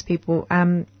about trans people.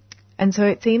 And so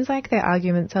it seems like their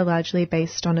arguments are largely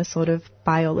based on a sort of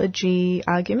biology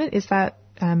argument. Is that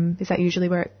usually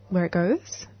where it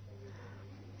goes?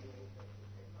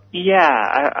 Yeah,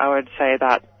 I would say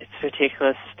that it's a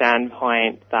particular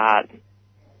standpoint that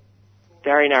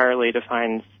very narrowly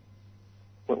defines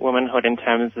womanhood in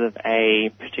terms of a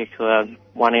particular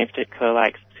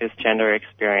cisgender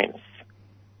experience.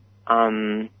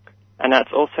 And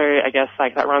that's also, I guess,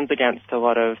 that runs against a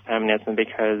lot of feminism,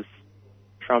 because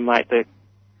from the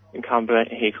incumbent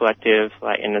He collective,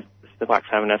 in the Black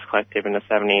Feminist Collective in the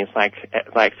 70s,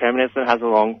 feminism has a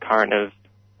long current of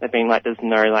there being there's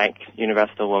no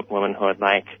universal womanhood,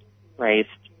 race,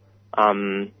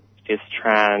 cis,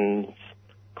 trans,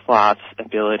 class,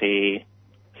 ability,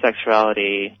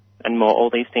 sexuality, and more. All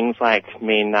these things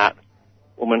mean that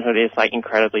womanhood is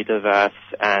incredibly diverse,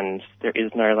 and there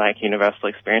is no universal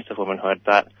experience of womanhood.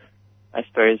 But I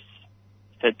suppose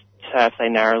for TERF, they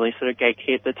narrowly sort of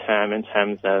gatekeep the term in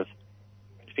terms of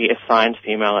to be assigned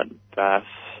female at birth,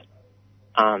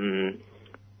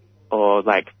 or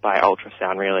by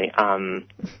ultrasound, really,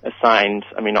 assigned.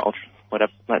 I mean, not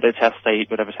whatever test they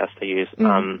use.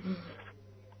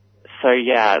 So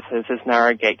yeah, so there's this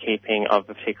narrow gatekeeping of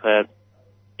a particular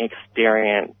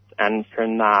experience, and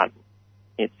from that,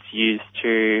 it's used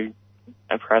to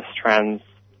oppress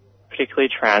particularly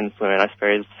trans women, I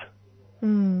suppose.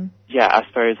 Yeah, I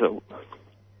suppose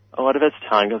a lot of it's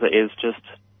telling, because it is just,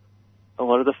 a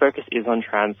lot of the focus is on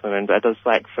trans women, but it does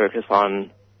focus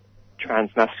on trans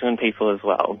masculine people as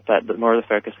well, but more of the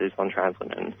focus is on trans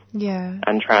women. Yeah.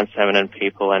 And trans feminine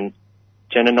people, and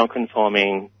gender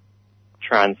non-conforming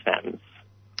trans femmes.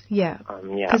 Yeah.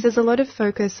 Because there's a lot of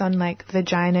focus on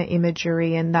vagina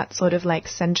imagery and that sort of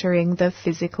centering the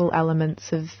physical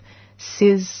elements of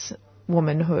cis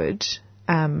womanhood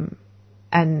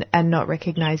and not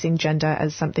recognizing gender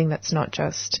as something that's not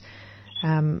just,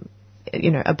 a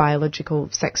biological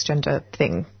sex gender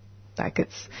thing. Like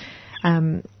it's,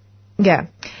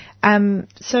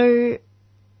 sorry,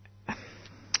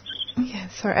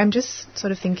 I'm just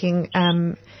sort of thinking,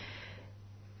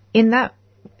 in that,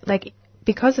 like,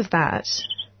 because of that,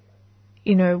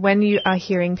 when you are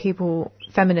hearing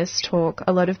feminists talk,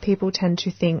 a lot of people tend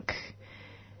to think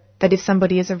that if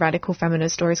somebody is a radical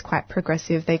feminist or is quite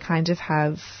progressive, they kind of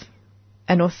have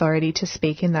an authority to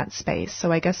speak in that space.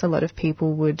 So I guess a lot of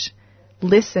people would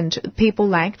listen to people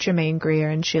like Germaine Greer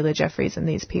and Sheila Jeffries and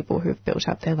these people who've built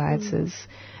up their lives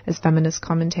as feminist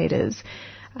commentators.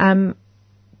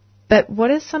 But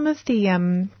what are some of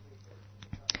the,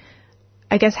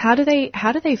 I guess, how do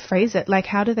they phrase it? Like,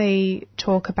 how do they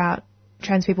talk about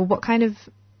trans people? What kind of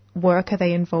work are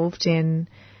they involved in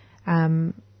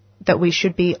that we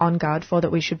should be on guard for,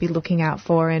 that we should be looking out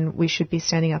for, and we should be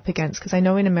standing up against? Because I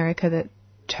know in America that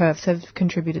TERFs have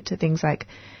contributed to things like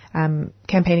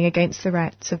campaigning against the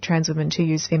rights of trans women to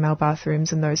use female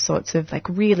bathrooms and those sorts of like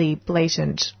really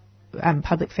blatant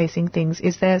public-facing things.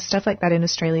 Is there stuff like that in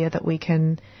Australia that we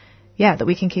can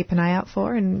keep an eye out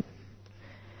for? And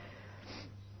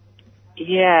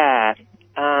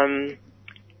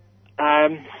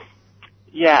I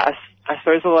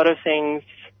suppose a lot of things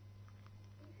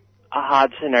are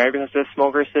hard to know because there's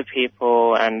small groups of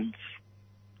people, and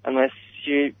unless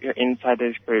you're inside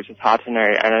those groups, it's hard to know.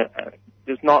 And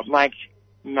there's not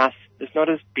there's not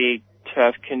as big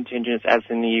TERF contingents as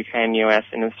in the UK and US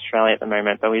in Australia at the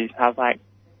moment, but we have like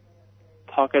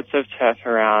pockets of TERF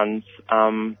around.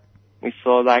 We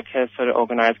saw like a sort of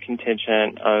organised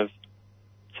contingent of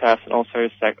TERF and also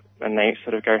and they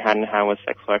sort of go hand in hand with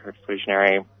sex worker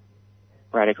exclusionary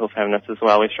radical feminists as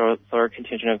well. We saw a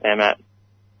contingent of them at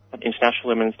International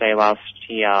Women's Day last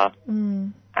year.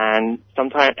 And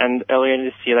earlier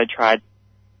this year they tried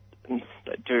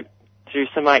to do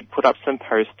some put up some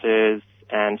posters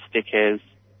and stickers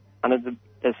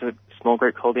there's a small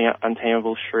group called the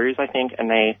Untamable Shrews, I think, and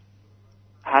they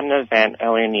had an event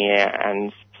earlier in the year,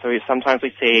 and so sometimes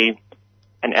we see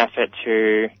an effort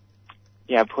to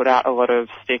put out a lot of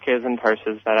stickers and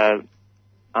posters that are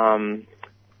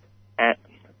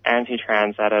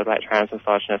anti-trans, that are like trans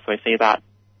misogynist. So we see that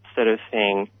sort of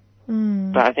thing.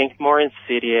 But I think more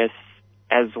insidious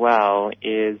as well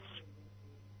is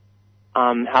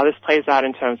how this plays out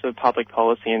in terms of public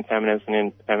policy and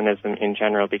feminism in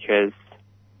general, because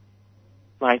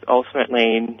like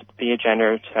ultimately the agenda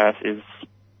of TERF is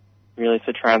really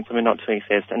for trans women not to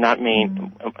exist, and that means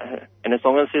and as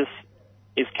long as this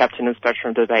is kept in the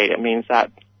spectrum of debate, it means that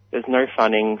there's no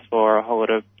funding for a whole lot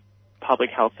of public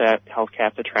healthcare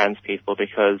for trans people,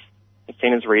 because it's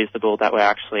seen as reasonable that we're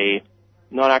actually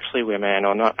not actually women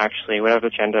or not actually whatever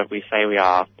gender we say we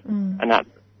are, and that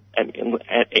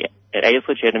it aids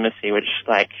legitimacy, which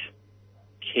like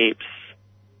keeps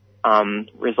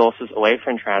resources away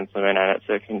from trans women, and it's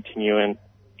a continual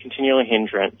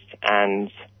hindrance. And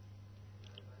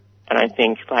I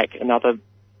think like another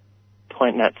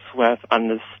point that's worth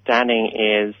understanding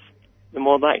is the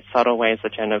more like subtle ways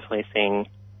that gender policing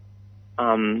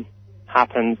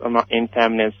happens in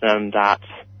feminism that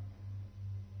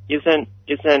isn't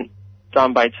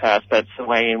done by TERF, but it's the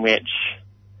way in which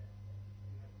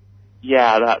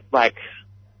that like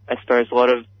I suppose a lot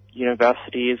of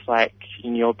universities, like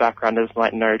in your background,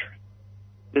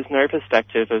 there's no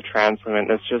perspective of trans women.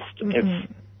 There's just it's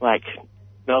like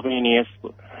Melbourne Uni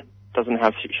doesn't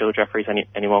have Sheila Jeffries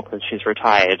anymore because she's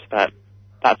retired, but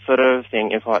that sort of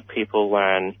thing is what people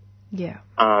learn.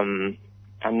 And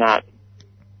that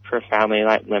profoundly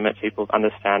like limits people's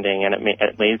understanding, and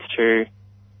it leads to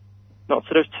not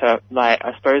sort of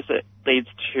I suppose it leads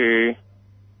to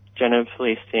gender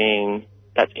policing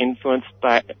that's influenced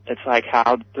by, it's like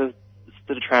how the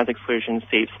trans exclusion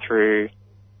seeps through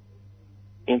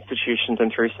institutions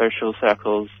and through social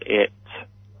circles. It's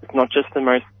not just the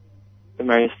most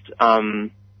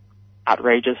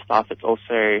outrageous stuff, it's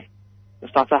also the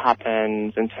stuff that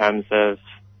happens in terms of,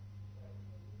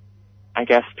 I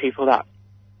guess, people that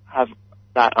have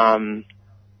that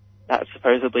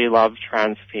supposedly love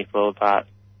trans people, but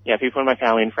people in my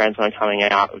family and friends when I'm coming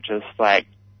out have just like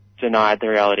denied the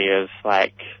reality of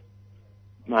like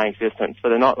my existence. But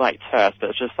they're not like TERF, but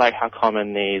it's just like how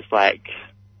common these like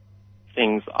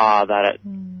things are, that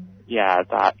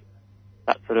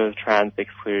that sort of trans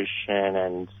exclusion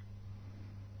and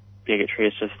bigotry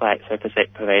is just like so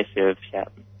pervasive.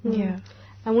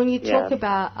 And when you talk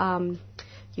about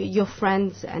your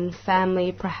friends and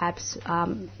family perhaps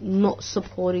not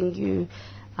supporting you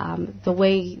the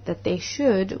way that they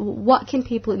should,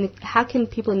 how can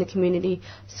people in the community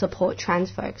support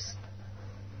trans folks?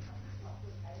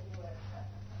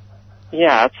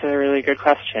 Yeah, that's a really good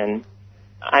question.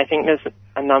 I think there's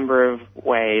a number of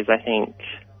ways. I think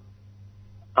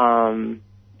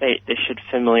they should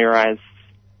familiarize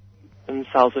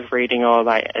themselves with reading or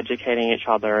like educating each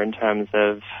other in terms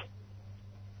of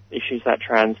issues that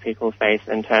trans people face,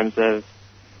 in terms of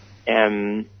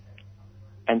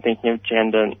and thinking of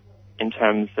gender in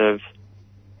terms of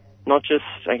not just,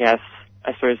 I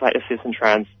suppose like the cis and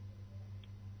trans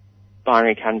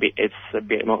binary can be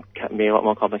a lot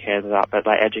more complicated than that, but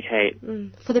like educate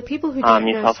for the people who don't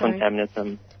yourself know, on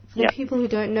feminism. For the people who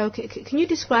don't know, can you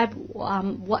describe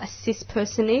what a cis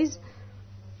person is?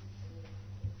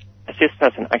 A cis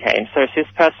person, okay. So a cis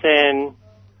person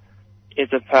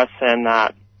is a person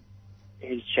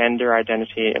whose gender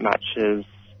identity matches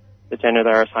the gender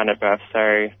they're assigned at birth. So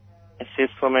a cis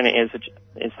woman is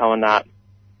someone that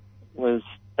was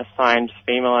assigned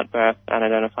female at birth and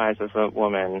identifies as a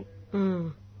woman.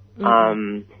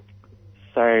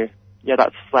 So yeah,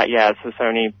 that's so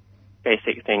many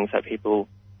basic things that people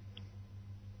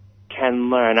can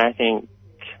learn. I think,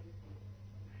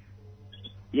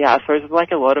 I suppose it's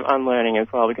like a lot of unlearning as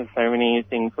well, because so many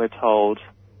things we're told,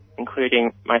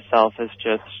 including myself, is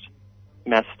just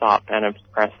messed up and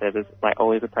oppressive. There's like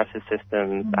all these oppressive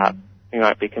systems that we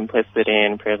might be complicit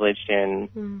in, privileged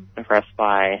in, oppressed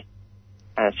by,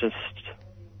 and it's just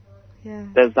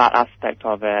there's that aspect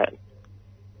of it.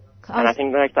 And I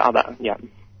think like the other,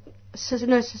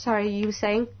 Sorry, you were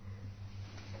saying?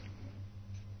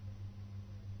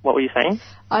 What were you saying?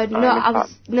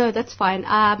 No, that's fine.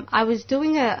 I was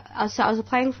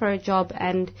applying for a job,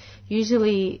 and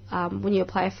usually when you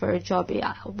apply for a job,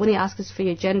 when it asks us for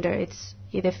your gender, it's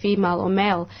either female or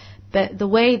male. But the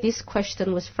way this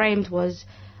question was framed was,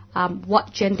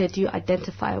 what gender do you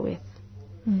identify with?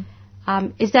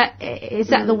 Is that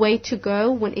the way to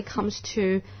go when it comes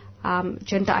to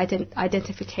gender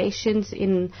identifications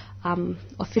in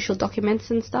official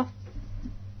documents and stuff?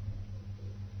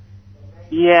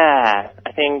 Yeah,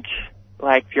 I think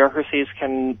like bureaucracies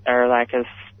can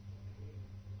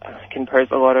pose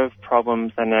a lot of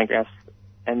problems, and I guess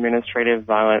administrative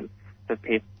violence for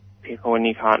people when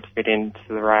you can't fit into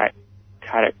the right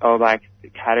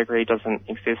category doesn't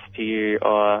exist to you,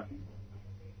 or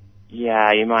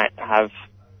you might have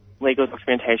legal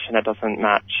documentation that doesn't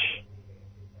match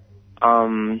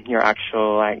your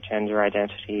actual gender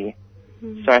identity.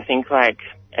 So I think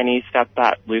any step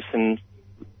that loosens,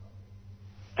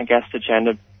 I guess, the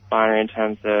gender binary in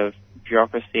terms of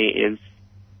bureaucracy is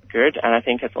good, and I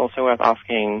think it's also worth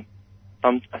asking.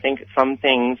 I think some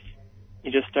things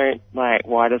you just don't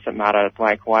why does it matter?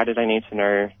 Why do they need to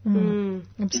know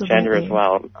gender as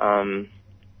well?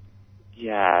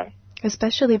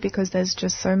 Especially because there's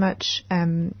just so much,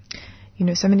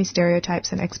 so many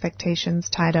stereotypes and expectations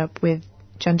tied up with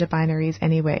gender binaries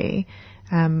anyway.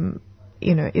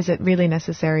 Is it really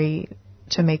necessary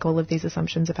to make all of these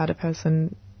assumptions about a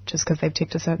person just because they've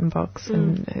ticked a certain box?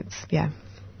 And it's,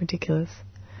 ridiculous.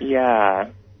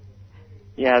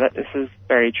 This is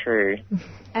very true.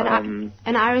 And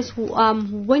Iris,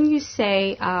 when you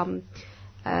say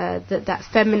that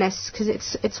feminists, because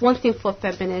it's one thing for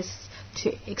feminists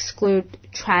to exclude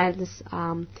trans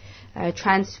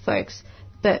folks,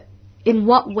 but in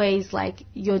what ways,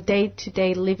 your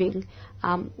day-to-day living,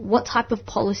 what type of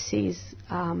policies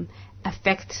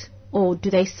affect or do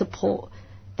they support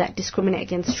that discriminate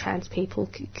against trans people?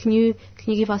 Can you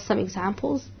give us some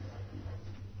examples?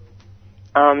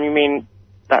 You mean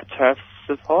that TERF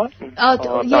support?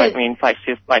 I mean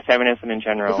feminism in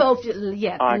general.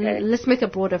 Let's make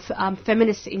it broader.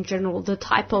 Feminists in general, the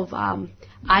type of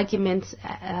arguments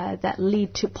that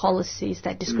lead to policies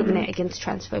that discriminate against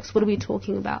trans folks. What are we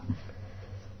talking about?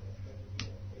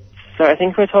 So I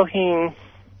think we're talking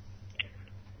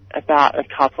about a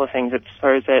couple of things. I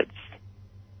suppose it's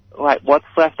what's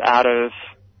left out of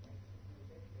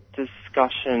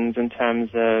discussions in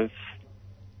terms of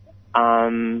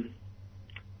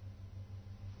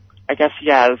I guess,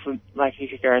 you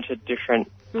could go into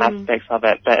different aspects of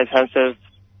it, but in terms of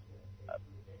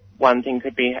one thing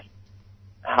could be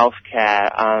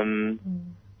healthcare,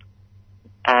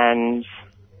 and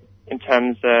in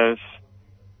terms of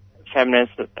a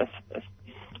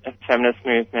feminist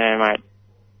movement, like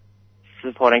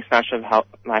supporting smash of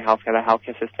healthcare, the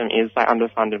healthcare system is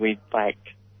underfunded.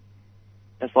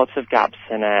 There's lots of gaps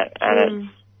in it, and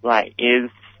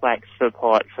it's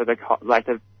support for the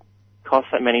cost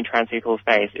that many trans people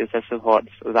face. Is there support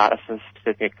for that as a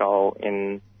specific goal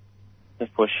in the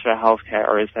push for healthcare,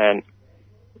 or is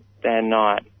there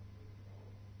not?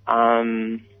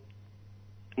 And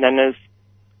then there's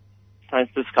science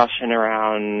discussion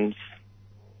around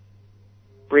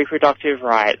reproductive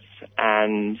rights,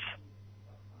 and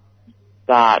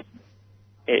that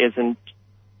it isn't,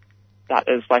 that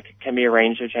is like, can be a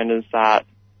range of genders that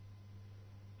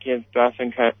give birth,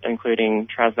 including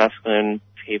transmasculine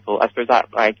people. I suppose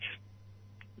that, like,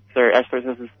 so I suppose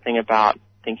there's this thing about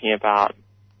thinking about,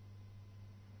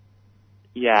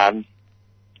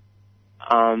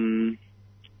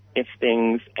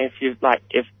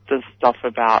 if the stuff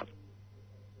about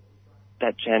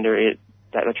that gender,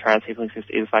 that the trans people exist,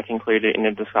 is like included in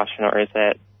the discussion, or is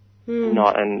it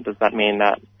not? And does that mean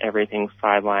that everything's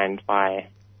sidelined by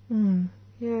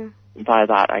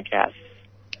that, I guess?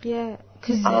 Yeah,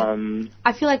 because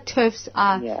I feel like TERFs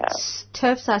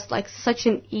are like such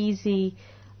an easy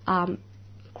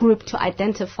group to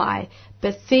identify,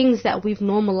 but things that we've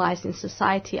normalized in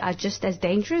society are just as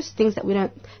dangerous, things that we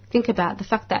don't think about. The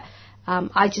fact that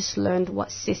I just learned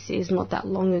what cis is not that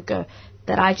long ago,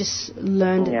 that I just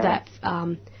learned that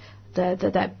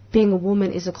that being a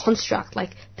woman is a construct,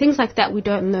 like things like that we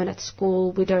don't learn at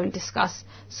school, we don't discuss.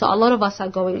 So a lot of us are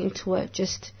going into it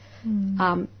just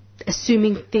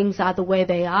assuming things are the way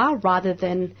they are, rather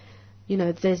than,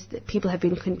 there's people have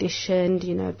been conditioned,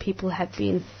 people have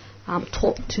been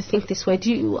taught to think this way.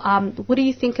 What do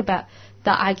you think about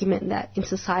the argument that in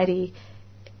society,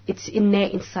 it's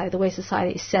innate in society, the way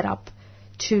society is set up,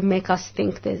 to make us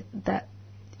think that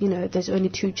there's only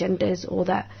two genders, or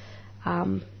that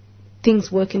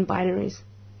things work in binaries?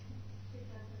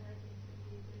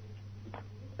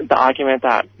 The argument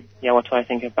that, what do I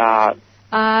think about?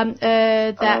 That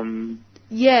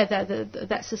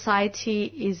society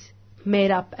is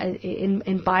made up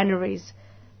in binaries.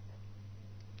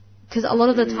 Because a lot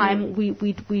of the time we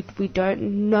don't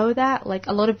know that. Like,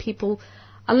 a lot of people,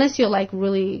 unless you're like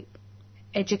really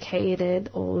educated,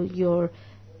 or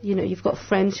you've got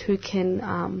friends who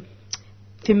can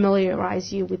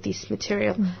familiarize you with this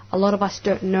material, a lot of us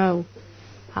don't know.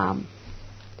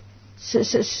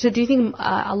 So do you think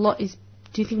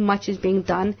do you think much is being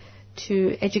done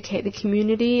to educate the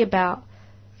community about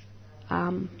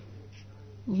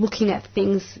looking at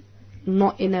things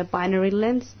not in a binary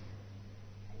lens?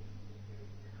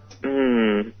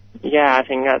 Yeah, I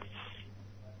think that's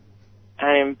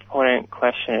an important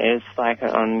question. It's like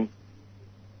an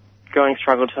ongoing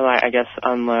struggle to, like, I guess,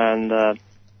 unlearn the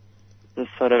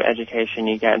sort of education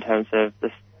you get in terms of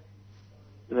the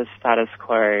status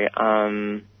quo.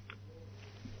 And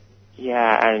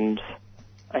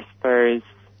I suppose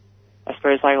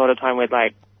like a lot of time we'd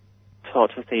like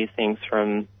taught to see things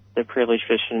from the privileged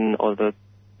position, or the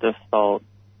default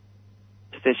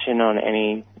position on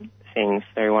anything.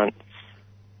 So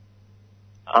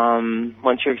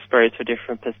once you're exposed to a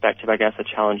different perspective, I guess it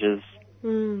challenges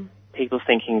people's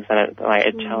thinkings, and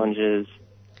it challenges.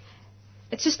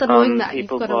 It's just annoying that you've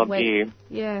people's got to wait. worldview.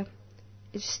 Yeah,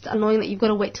 it's just annoying that you've got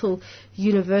to wait till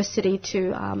university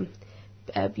to,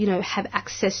 have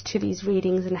access to these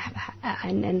readings and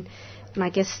I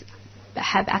guess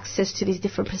have access to these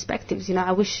different perspectives.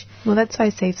 I wish. Well, that's why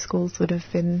safe schools would have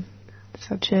been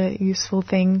such a useful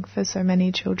thing for so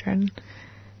many children,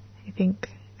 I think.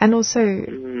 And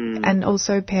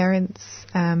also parents,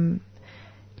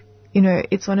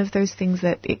 it's one of those things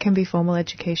that it can be formal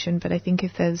education, but I think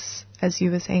if there's, as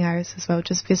you were saying, Iris, as well,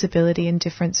 just visibility in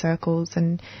different circles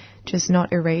and just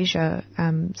not erasure,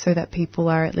 so that people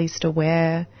are at least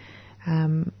aware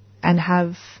and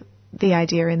have the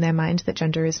idea in their mind that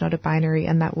gender is not a binary,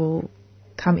 and that will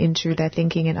come into their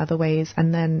thinking in other ways,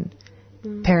 and then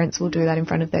parents will do that in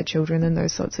front of their children and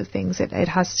those sorts of things. It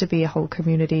has to be a whole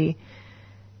community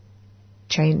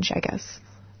change, I guess.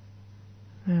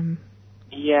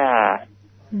 Yeah,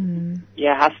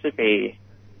 it has to be.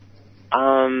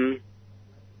 And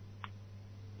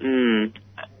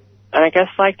I guess,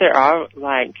 like, there are,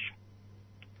 like,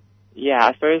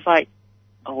 I suppose, like,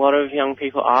 a lot of young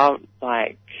people are,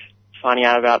 like, finding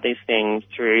out about these things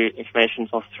through information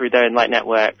sources, through their, like,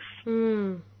 networks,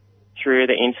 through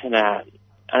the internet.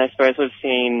 And I suppose we've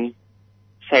seen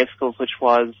Safe Schools, which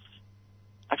was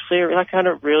actually, like, kind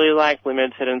of really, like,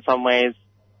 limited in some ways,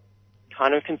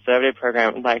 kind of conservative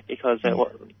program, like, because it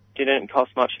didn't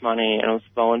cost much money, and it was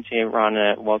volunteer run,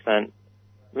 and it wasn't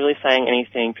really saying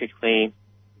anything particularly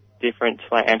different to,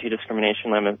 like,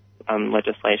 anti-discrimination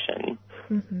legislation.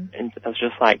 And it was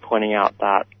just, like, pointing out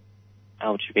that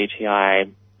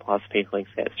LGBTI plus people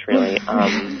exist, really,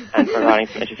 and providing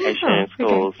some education in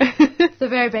schools. The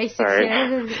very basics.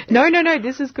 Yeah. No,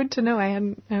 this is good to know.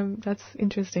 That's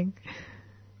interesting.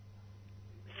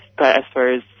 But I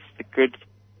suppose the good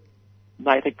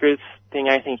thing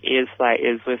I think is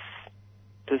with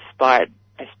despite,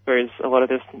 I suppose, a lot of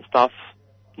this stuff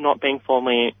not being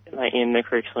formally like in the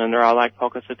curriculum, there are like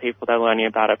pockets of people that are learning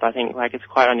about it, but I think like it's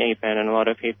quite uneven, and a lot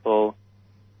of people,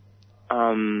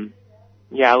 a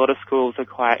lot of schools are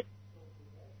quite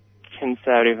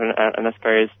conservative and I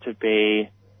suppose to be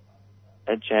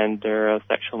a gender or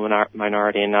sexual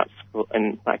minority in that school,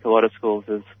 and like a lot of schools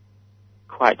is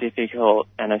quite difficult,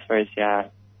 and I suppose,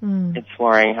 it's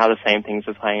worrying how the same things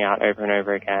are playing out over and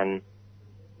over again,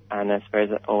 and I suppose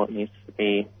that all it needs to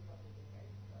be,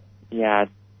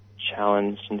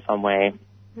 challenged in some way.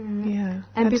 Yeah,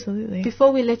 and absolutely.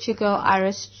 Before we let you go,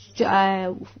 Iris,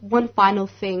 one final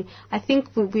thing. I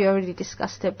think we already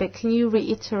discussed it, but can you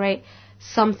reiterate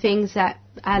some things that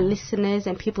our listeners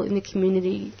and people in the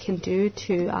community can do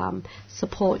to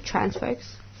support trans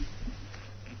folks?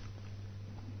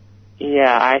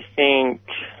 Yeah, I think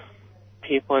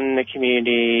people in the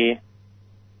community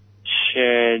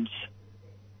should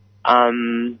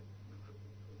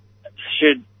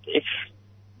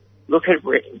look at,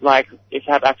 like, if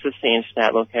you have access to the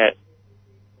internet, look at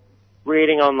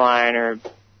reading online or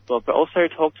book, but also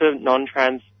talk to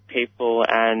non-trans people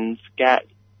and get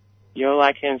your,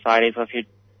 like, anxieties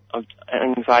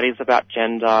about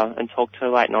gender, and talk to,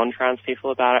 like, non-trans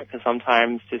people about it, because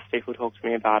sometimes cis people talk to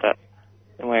me about it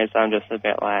in ways that I'm just a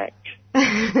bit like,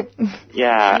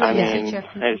 I mean,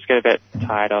 I just get a bit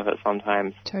tired of it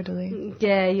sometimes. Totally.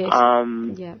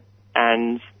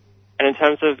 And in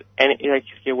terms of any, like,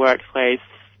 your workplace,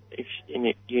 if in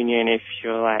your union, if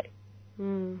you're like,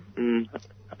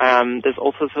 there's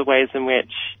all sorts of ways in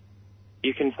which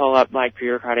you can follow up, like,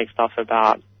 bureaucratic stuff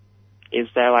about, is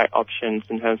there, like, options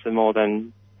in terms of more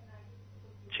than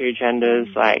two genders?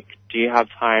 Like, do you have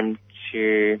time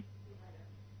to,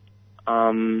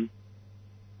 I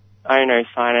don't know,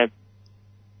 sign a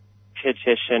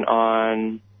petition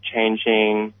on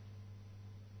changing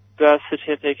birth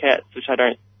certificates, which I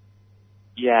don't,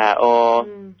 or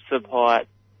support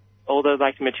all the,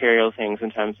 like, material things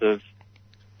in terms of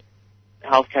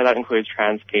healthcare that includes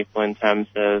trans people, in terms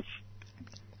of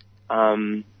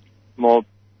more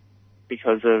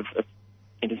because of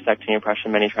intersecting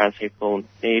oppression, many trans people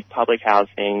need public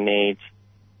housing, need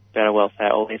better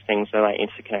welfare. All these things are, like,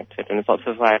 interconnected, and there's lots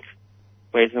of, like,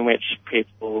 ways in which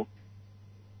people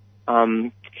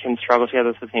can struggle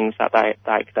together for things that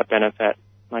benefit,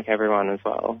 like, everyone as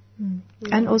well.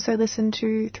 And also listen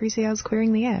to 3CR's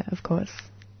Queering the Air, of course.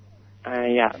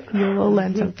 You'll all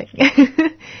learn something.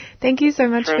 Thank you so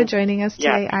much for joining us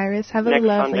today, Iris. Have a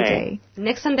lovely day.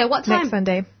 Next Sunday, what time?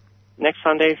 Next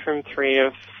Sunday from 3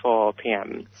 to 4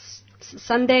 p.m.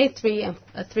 Sunday, 3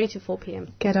 to 4 p.m.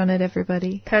 Get on it,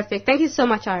 everybody. Perfect. Thank you so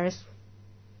much, Iris.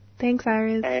 Thanks,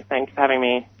 Iris. Okay, thanks for having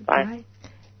me. Bye.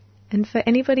 And for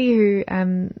anybody who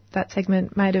that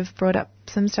segment might have brought up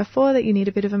some stuff for, that you need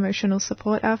a bit of emotional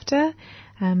support after,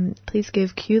 please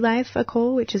give Q-Life a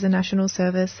call, which is a national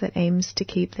service that aims to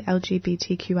keep the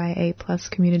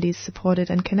LGBTQIA+ communities supported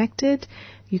and connected.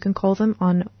 You can call them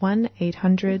on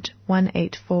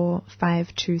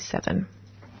 1-800-184-527.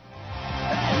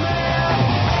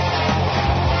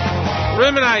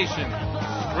 Rumination,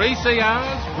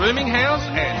 3CR's Rooming House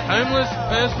and Homeless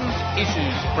Persons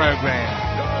Issues program,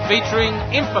 featuring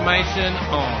information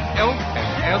on health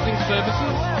and housing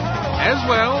services, as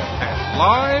well as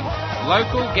live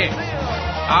local guests,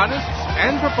 artists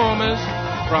and performers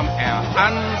from our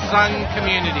unsung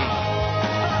community.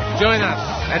 Join us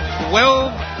at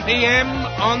 12 p.m.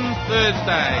 on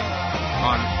Thursday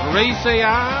on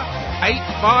 3CR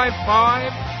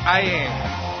 855 AM.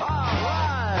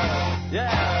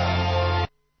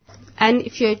 And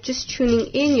if you're just tuning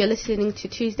in, you're listening to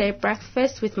Tuesday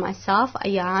Breakfast with myself,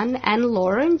 Ayan, and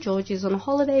Lauren. George is on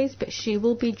holidays, but she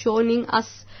will be joining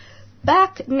us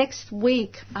back next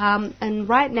week. And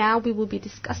right now we will be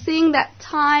discussing that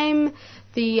time,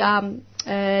 the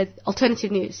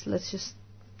alternative news. Let's just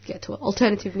get to it.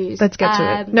 Alternative news. Let's get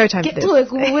to it. No time for this. Get to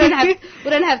it. We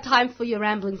don't have time for your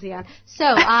ramblings, Ayan.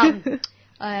 So, do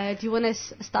you want to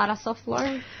start us off,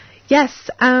 Lauren? Yes.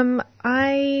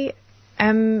 I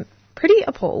am pretty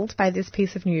appalled by this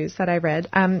piece of news that I read.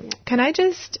 Can I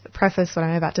just preface what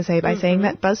I'm about to say by saying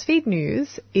that BuzzFeed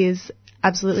News is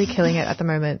absolutely killing it at the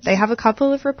moment. They have a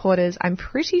couple of reporters. I'm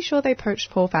pretty sure they poached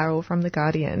Paul Farrell from The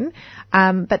Guardian,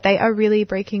 but they are really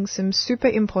breaking some super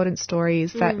important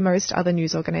stories that most other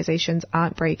news organisations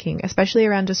aren't breaking, especially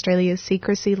around Australia's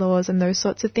secrecy laws and those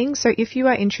sorts of things. So if you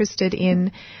are interested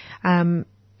in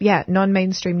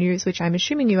non-mainstream news, which I'm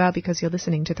assuming you are because you're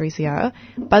listening to 3CR,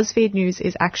 BuzzFeed News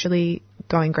is actually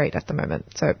going great at the moment.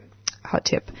 So, hot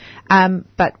tip.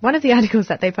 But one of the articles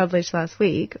that they published last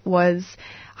week was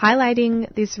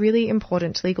highlighting this really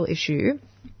important legal issue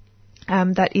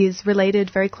that is related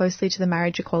very closely to the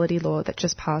marriage equality law that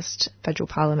just passed federal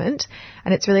parliament,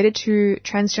 and it's related to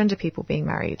transgender people being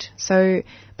married. So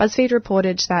BuzzFeed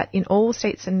reported that in all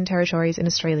states and territories in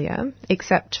Australia,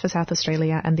 except for South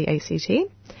Australia and the ACT,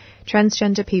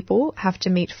 transgender people have to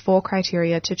meet 4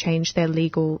 criteria to change their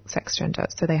legal sex gender.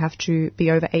 So they have to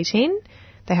be over 18,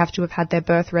 they have to have had their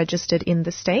birth registered in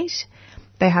the state,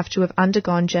 they have to have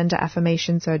undergone gender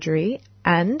affirmation surgery,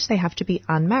 and they have to be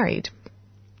unmarried.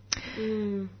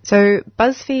 So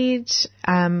BuzzFeed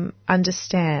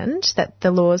understand that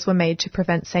the laws were made to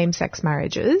prevent same-sex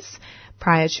marriages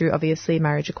prior to, obviously,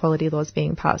 marriage equality laws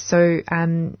being passed. So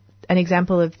an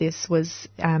example of this was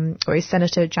is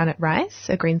Senator Janet Rice,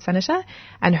 a Green senator,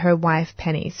 and her wife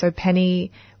Penny. So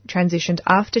Penny transitioned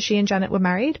after she and Janet were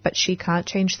married, but she can't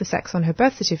change the sex on her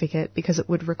birth certificate because it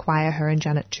would require her and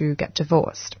Janet to get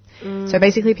divorced. So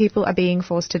basically people are being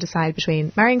forced to decide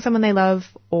between marrying someone they love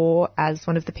or, as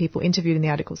one of the people interviewed in the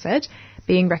article said,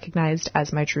 being recognised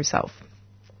as my true self.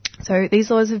 So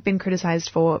these laws have been criticised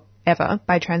forever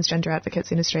by transgender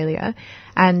advocates in Australia,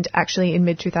 and actually in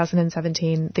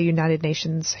mid-2017 the United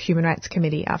Nations Human Rights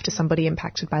Committee, after somebody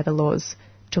impacted by the laws,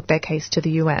 took their case to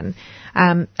the UN.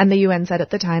 And the UN said at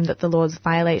the time that the laws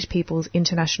violate people's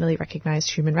internationally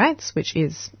recognised human rights, which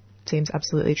seems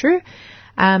absolutely true.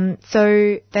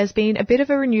 So there's been a bit of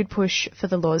a renewed push for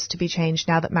the laws to be changed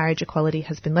now that marriage equality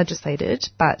has been legislated,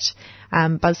 but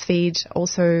BuzzFeed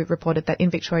also reported that in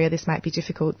Victoria this might be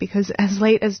difficult because as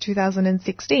late as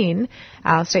 2016,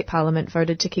 our state parliament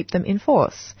voted to keep them in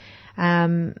force.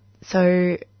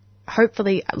 So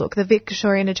hopefully, look, the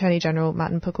Victorian Attorney General,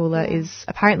 Martin Pakula, is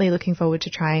apparently looking forward to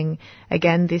trying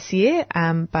again this year,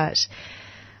 but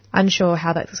unsure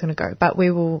how that's going to go. But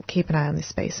we will keep an eye on this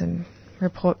space and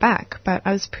report back. But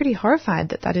I was pretty horrified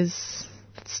that that's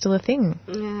still a thing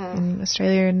in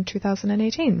Australia in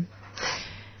 2018.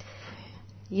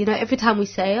 You know, every time we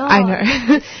say, I know.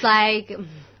 It's like...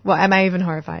 Well, am I even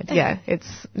horrified?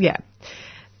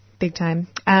 Big time.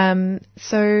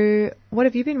 So what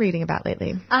have you been reading about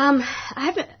lately?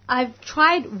 I've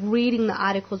tried reading the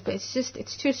articles, but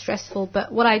it's too stressful.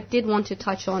 But what I did want to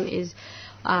touch on is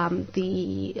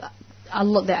the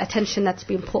attention that's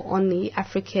been put on the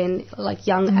African, like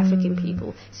young African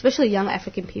people, especially young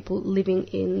African people living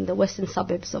in the western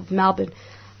suburbs of Melbourne.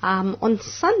 On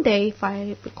Sunday, if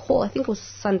I recall, I think it was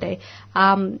Sunday,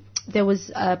 there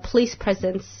was a police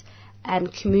presence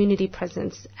and community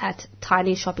presence at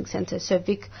tiny shopping centres. So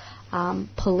Vic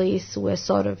police were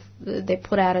they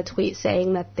put out a tweet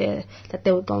saying that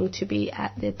they were going to be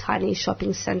at the tiny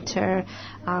shopping centre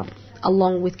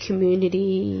along with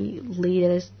community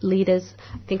leaders.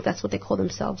 I think that's what they call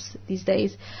themselves these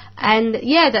days. And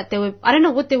that they were, I don't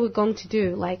know what they were going to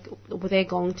do. Like, were they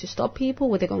going to stop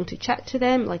people? Were they going to chat to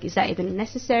them? Like, is that even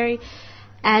necessary?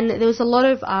 And there was a lot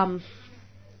of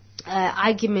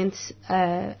arguments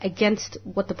against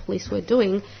what the police were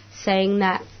doing, saying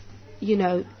that,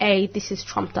 this is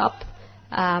trumped up,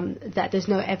 that there's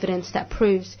no evidence that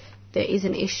proves there is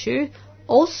an issue.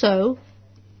 Also,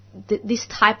 the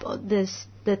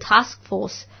task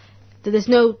force, there's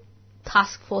no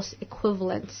task force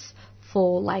equivalence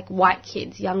for like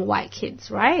young white kids,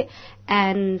 right?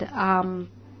 And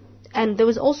there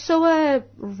was also a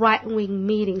right-wing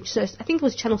meeting. So I think it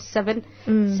was Channel 7,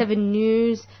 7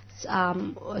 News,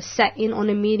 sat in on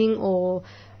a meeting or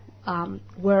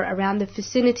were around the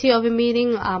vicinity of a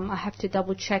meeting. I have to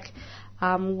double check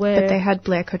where. But they had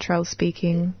Blair Cottrell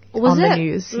speaking on the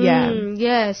news.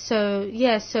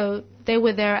 So they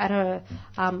were there at a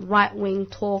right-wing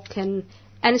talk, and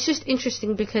it's just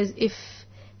interesting because if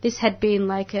this had been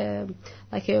like a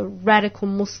radical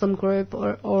Muslim group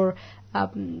or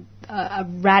a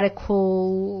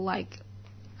radical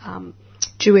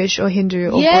Jewish or Hindu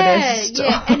or Buddhist.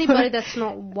 Anybody that's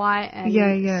not white and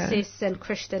cis and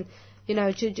Christian,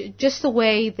 just the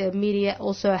way the media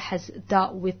also has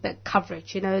dealt with the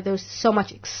coverage. There was so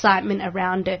much excitement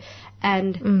around it,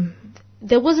 and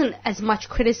there wasn't as much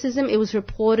criticism. It was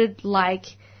reported like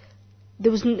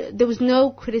there was no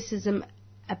criticism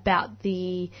about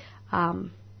the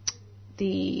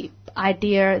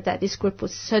idea that this group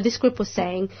was. So this group was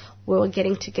saying we were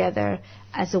getting together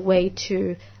as a way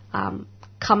to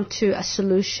come to a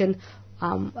solution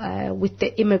with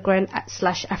the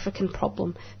immigrant/African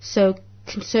problem. So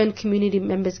concerned community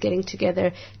members getting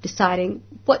together, deciding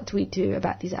what do we do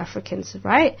about these Africans,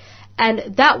 right?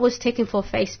 And that was taken for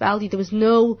face value. There was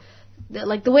no,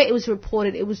 the way it was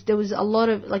reported, there was a lot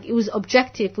of, it was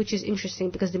objective, which is interesting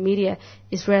because the media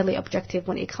is rarely objective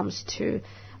when it comes to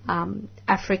the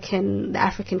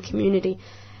African community.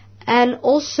 And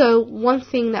also, one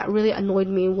thing that really annoyed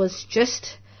me was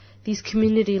just these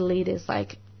community leaders,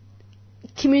 like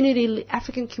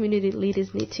African community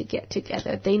leaders need to get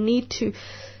together. They need to.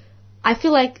 I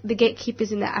feel like the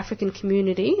gatekeepers in the African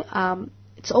community,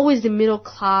 it's always the middle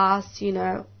class,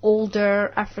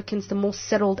 older Africans, the more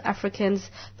settled Africans,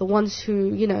 the ones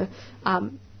who,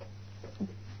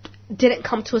 didn't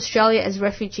come to Australia as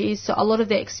refugees. So a lot of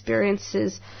their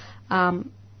experiences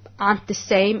aren't the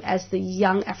same as the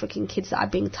young African kids that are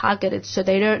being targeted. So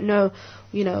they don't know,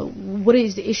 what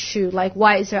is the issue? Like,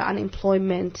 why is there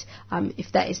unemployment,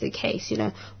 if that is the case?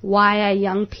 Why are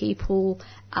young people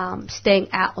staying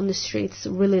out on the streets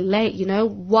really late?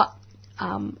 What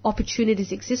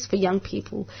opportunities exist for young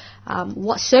people?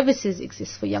 What services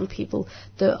exist for young people?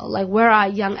 Where are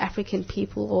young African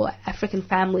people or African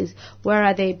families? Where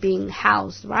are they being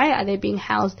housed, right? Are they being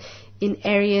housed in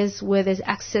areas where there's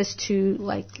access to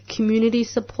community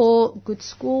support, good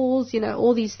schools,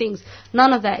 all these things?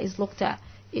 None of that is looked at.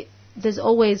 There's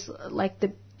always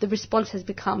the response has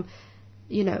become,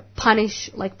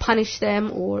 punish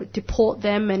them or deport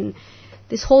them, and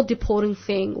this whole deporting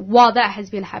thing. While that has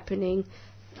been happening,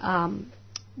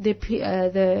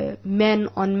 the men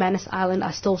on Manus Island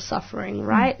are still suffering,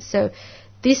 right? So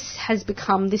this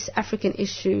African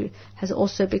issue has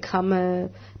also become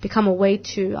a way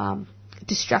to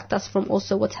distract us from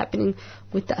also what's happening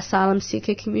with the asylum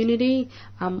seeker community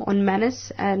on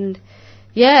Manus. And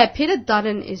Peter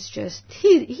Dutton is just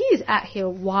he is out here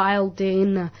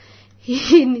wilding.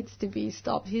 He needs to be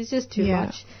stopped. He's just too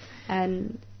much,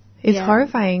 and it's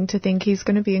horrifying to think he's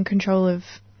going to be in control of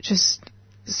just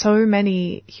so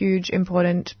many huge,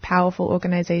 important, powerful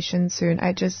organizations soon.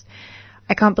 I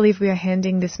can't believe we are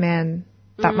handing this man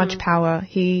that much power.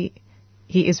 He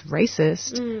is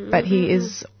racist, but he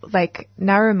is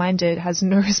narrow-minded, has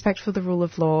no respect for the rule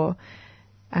of law,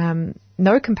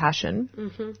 no compassion,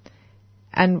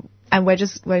 and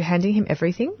we're handing him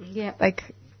everything. Yeah.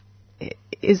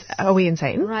 Are we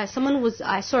insane? Right.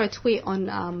 I saw a tweet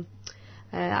on.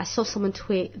 I saw someone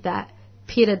tweet that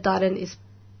Peter Dutton is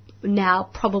now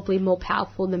probably more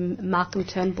powerful than Malcolm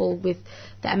Turnbull with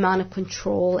the amount of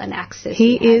control and access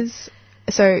he is.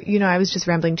 So, I was just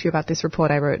rambling to you about this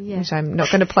report I wrote, which I'm not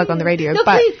going to plug on the radio. No,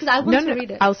 please, because I want to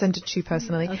read it. I'll send it to you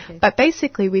personally. Okay. But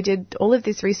basically, we did all of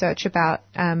this research about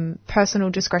personal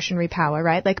discretionary power,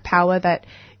 right? Like power that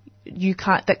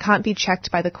can't be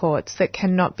checked by the courts, that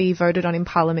cannot be voted on in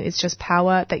Parliament. It's just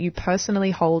power that you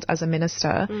personally hold as a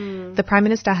minister. The Prime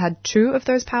Minister had 2 of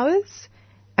those powers,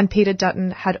 and Peter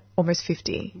Dutton had almost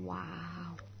 50. Wow.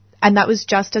 And that was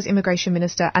just as Immigration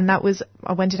Minister, and that was,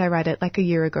 when did I write it? A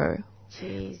year ago.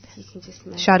 Jeez, you can just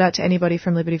imagine. Shout out to anybody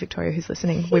from Liberty Victoria who's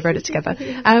listening. We wrote it together.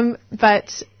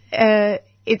 But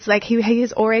it's like he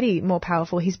is already more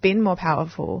powerful. He's been more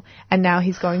powerful, and now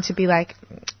he's going to be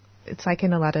it's like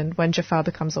in Aladdin when Jafar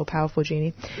becomes all-powerful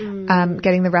genie,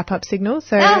 getting the wrap-up signal.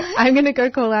 So I'm going to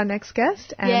go call our next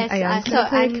guest. And yes, a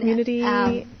community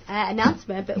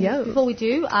announcement. But before we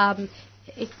do,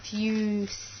 if you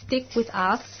stick with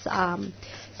us,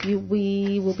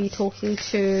 we will be talking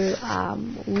to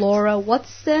Laura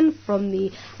Watson from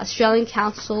the Australian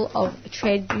Council of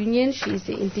Trade Unions. She's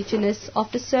the Indigenous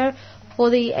officer for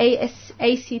the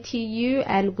ACTU,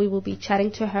 and we will be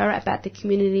chatting to her about the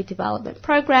Community Development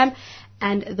Program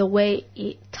and the way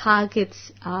it targets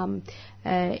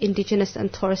Indigenous and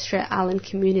Torres Strait Island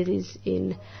communities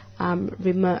in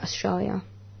remote Australia.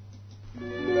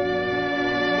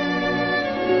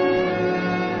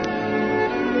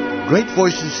 Great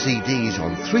Voices CDs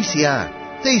on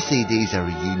 3CR. These CDs are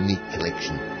a unique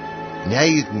collection. Now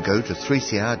you can go to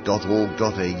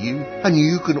 3cr.org.au and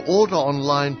you can order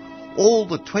online all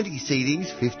the 20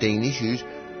 CDs, 15 issues,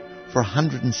 for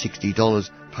 $160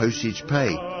 postage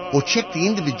paid. Or check the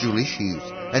individual issues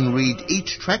and read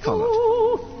each track on it.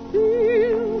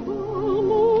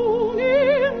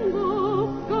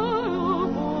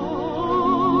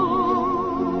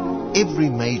 Every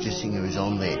major singer is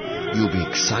on there. You'll be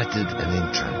excited and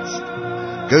entranced.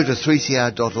 Go to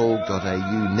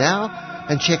 3cr.org.au now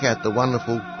and check out the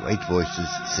wonderful Great Voices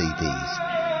CDs.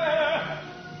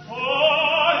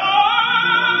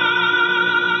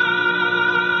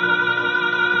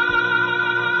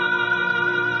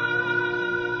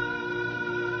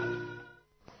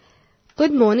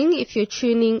 Good morning. If you're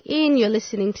tuning in, you're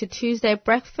listening to Tuesday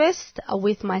Breakfast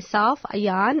with myself,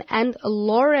 Ayan, and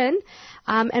Lauren.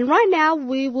 And right now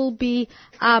we will be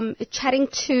chatting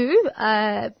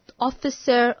to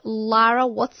Officer Lara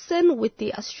Watson with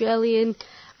the Australian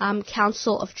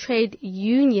Council of Trade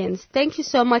Unions. Thank you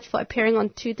so much for appearing on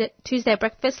Tuesday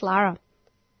Breakfast, Lara.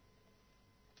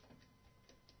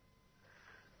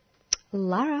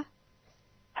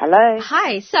 Hello.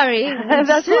 Hi, sorry.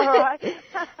 That's all right.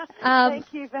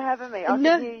 Thank you for having me. I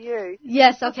can hear you.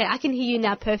 Yes, okay, I can hear you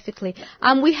now perfectly.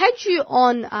 We had you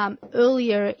on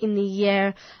earlier in the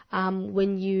year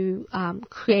when you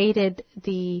created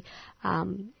the,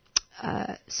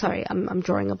 sorry, I'm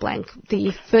drawing a blank,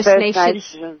 the First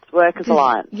Nations Workers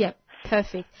Alliance. Yep,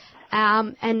 perfect.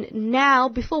 And now,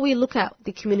 before we look at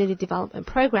the Community Development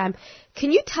Program,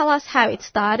 can you tell us how it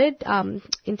started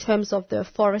in terms of the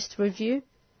Forest Review?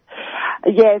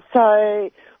 Yeah,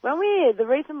 so the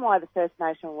reason why the First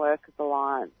Nation Workers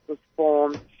Alliance was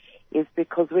formed is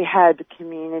because we had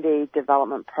Community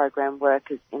Development Program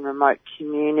workers in remote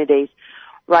communities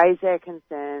raise their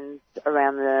concerns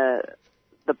around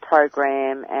the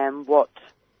program and what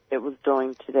it was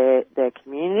doing to their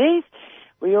communities.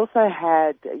 We also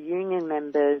had union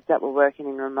members that were working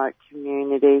in remote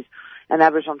communities and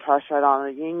Aboriginal and Torres Strait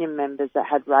Islander union members that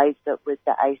had raised it with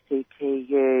the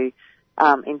ACTU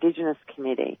Indigenous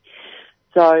Committee.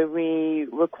 So we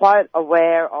were quite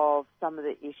aware of some of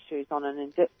the issues on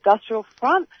an industrial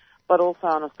front, but also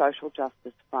on a social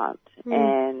justice front.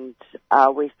 And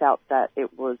we felt that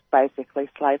it was basically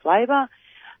slave labour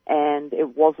and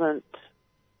it wasn't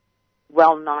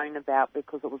well known about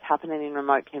because it was happening in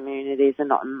remote communities and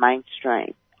not in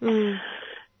mainstream.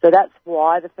 So that's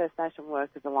why the First Nation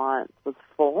Workers Alliance was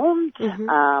formed,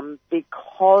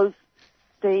 because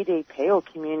CDP or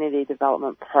Community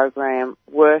Development Program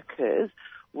workers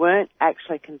weren't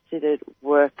actually considered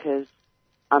workers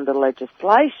under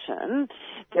legislation.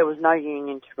 There was no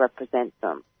union to represent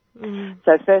them.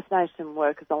 So First Nation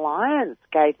Workers Alliance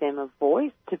gave them a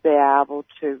voice to be able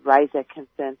to raise their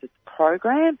concerns with the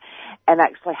program and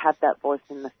actually have that voice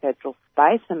in the federal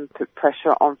space and put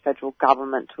pressure on federal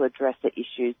government to address the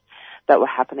issues that were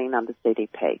happening under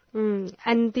CDP.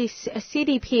 And this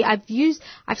CDP,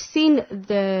 I've seen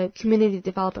the Community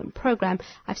Development Program,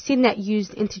 I've seen that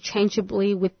used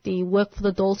interchangeably with the Work for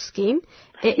the Dole scheme.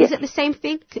 Is it the same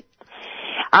thing?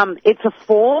 It's a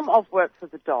form of Work for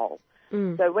the Dole.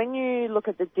 So when you look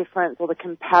at the difference or the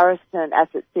comparison as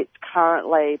it sits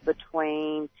currently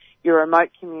between your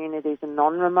remote communities and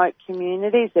non-remote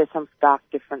communities, there's some stark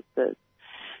differences.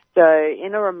 So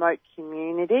in a remote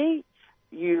community,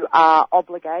 you are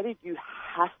obligated, you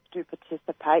have to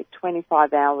participate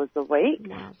 25 hours a week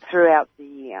throughout the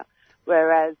year.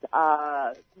 Whereas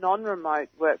non-remote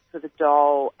Work for the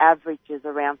Dole averages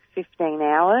around 15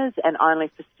 hours and only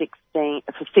for 6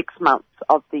 months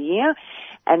of the year.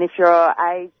 And if you're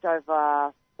aged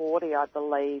over 40, I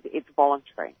believe, it's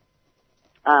voluntary.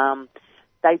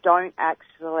 They don't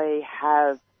actually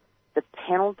have the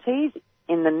penalties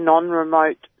in the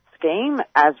non-remote scheme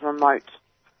as remote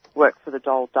Work for the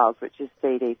Dole does, which is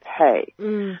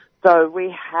CDP. So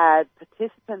we had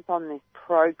participants on this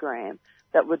program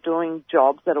that were doing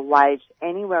jobs that are waged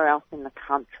anywhere else in the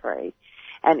country.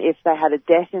 And if they had a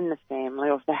death in the family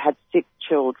or if they had sick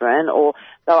children or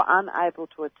they were unable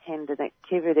to attend an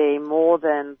activity more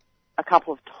than a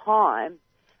couple of times,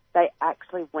 they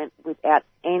actually went without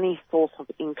any source of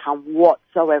income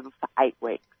whatsoever for 8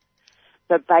 weeks.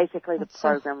 So basically the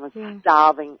program was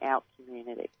starving our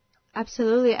community.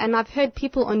 Absolutely, and I've heard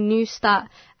people on New Start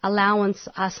allowance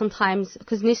sometimes,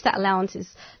 because New Start allowance is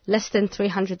less than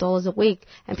 $300 a week,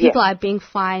 and people are being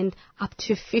fined up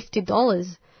to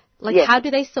 $50. How do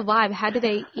they survive? How do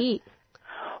they eat?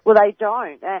 Well, they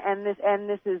don't, and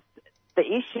this is the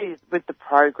issue with the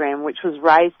program, which was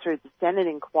raised through the Senate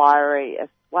inquiry as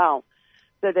well.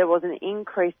 So there was an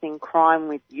increase in crime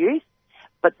with youth,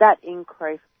 but that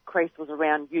increase was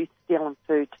around youth stealing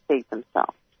food to feed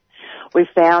themselves. We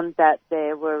found that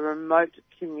there were remote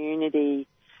community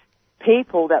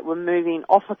people that were moving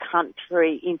off a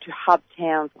country into hub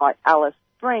towns like Alice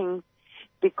Springs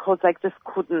because they just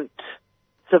couldn't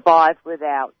survive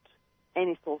without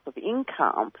any source of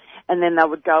income. And then they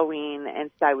would go in and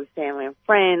stay with family and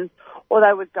friends, or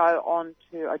they would go on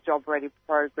to a job-ready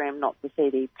program, not the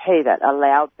CDP, that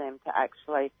allowed them to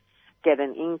actually get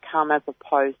an income as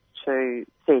opposed to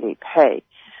CDP.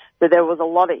 So there was a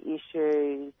lot of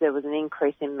issues. There was an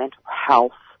increase in mental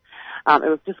health. It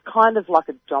was just kind of like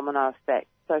a domino effect.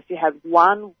 So if you have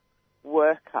one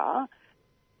worker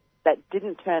that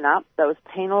didn't turn up, that was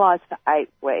penalised for 8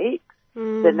 weeks,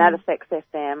 then that affects their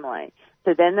family.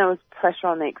 So then there was pressure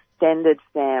on the extended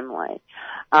family.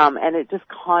 And it just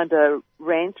kind of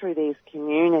ran through these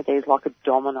communities like a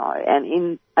domino and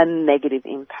in a negative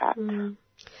impact.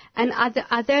 And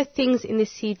are there things in the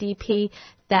CDP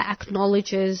that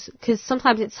acknowledges, because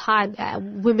sometimes it's hard,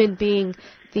 women being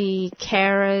the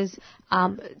carers,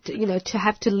 to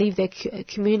have to leave their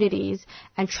communities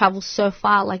and travel so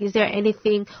far? Like, is there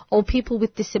anything, or people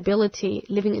with disability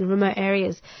living in remote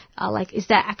areas, is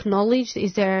that acknowledged?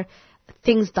 Is there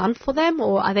things done for them,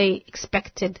 or are they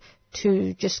expected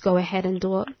to just go ahead and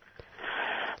do it?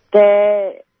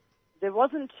 There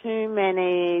wasn't too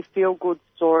many feel-good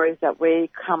stories that we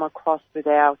come across with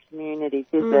our community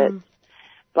visits.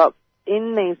 But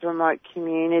in these remote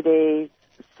communities,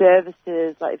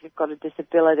 services, like if you've got a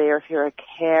disability or if you're a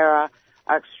carer,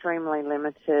 are extremely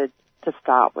limited to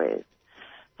start with.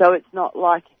 So it's not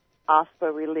like us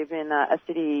where we live in a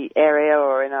city area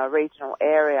or in a regional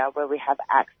area where we have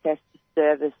access to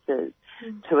services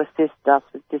to assist us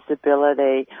with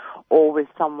disability or with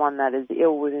someone that is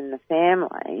ill within the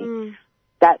family.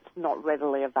 That's not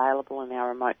readily available in our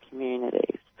remote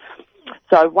communities.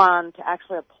 So one, to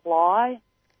actually apply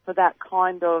for that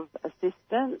kind of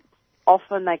assistance,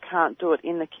 often they can't do it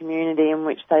in the community in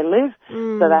which they live,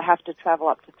 so they have to travel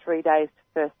up to 3 days to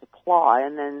first apply,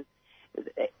 and then,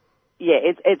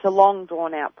 it's a long,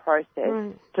 drawn-out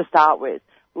process to start with,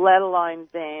 let alone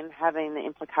then having the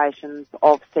implications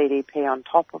of CDP on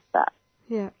top of that.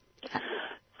 Yeah.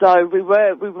 So we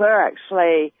were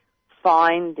actually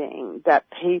finding that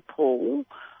people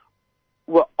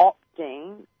were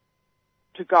opting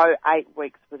to go 8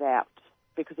 weeks without,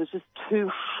 because it's just too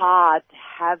hard to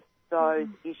have those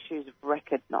issues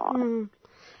recognised.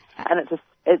 And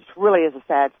it really is a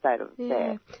sad state of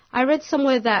affairs. I read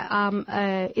somewhere that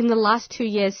in the last 2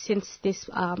 years since this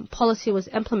policy was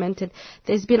implemented,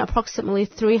 there's been approximately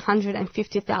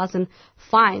 350,000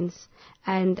 fines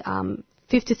and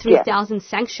 53,000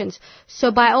 sanctions.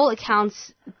 So by all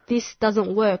accounts, this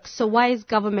doesn't work. So why is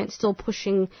government still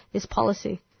pushing this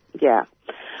policy? Yeah.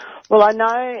 Well, I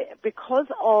know because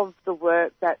of the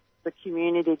work that the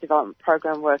Community Development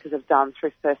Program workers have done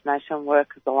through First Nation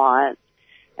Workers Alliance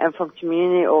and from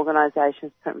community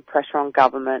organisations putting pressure on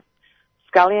government,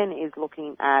 Scullion is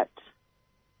looking at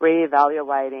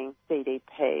re-evaluating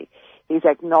CDP. He's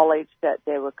acknowledged that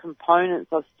there were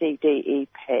components of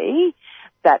CDEP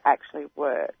that actually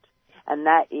worked, and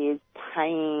that is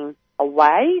paying a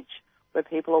wage where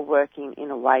people are working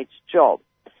in a wage job.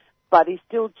 But he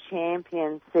still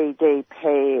champions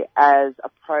CDP as a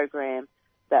program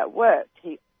that worked.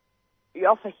 You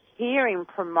often hear him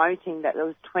promoting that there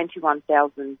was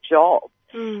 21,000 jobs,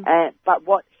 but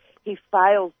what he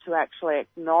fails to actually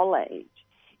acknowledge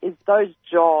is those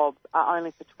jobs are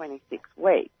only for 26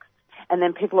 weeks, and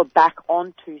then people are back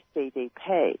onto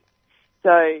CDP.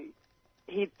 So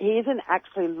he isn't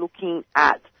actually looking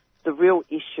at the real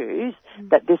issues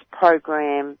that this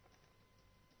program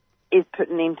is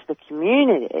putting into the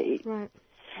community. Right.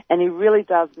 And he really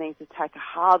does need to take a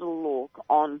harder look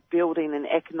on building an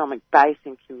economic base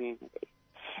in communities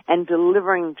and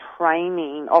delivering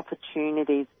training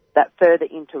opportunities that further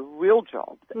into real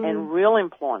jobs and real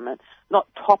employment, not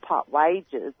top-up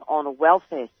wages on a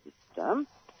welfare system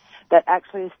that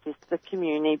actually assists the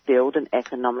community build an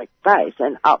economic base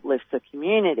and uplifts the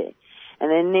community. And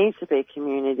there needs to be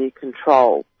community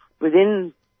control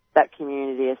within that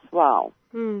community as well.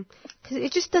 Because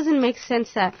it just doesn't make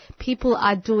sense that people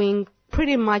are doing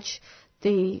pretty much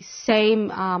the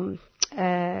same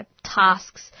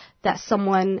tasks that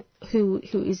someone who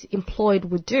is employed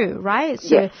would do, right?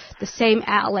 So the same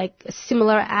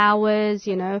similar hours,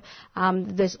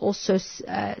 there's also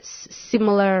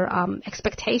similar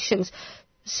expectations.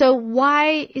 So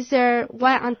why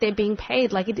aren't they being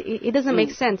paid? Like it doesn't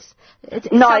make sense. It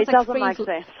doesn't make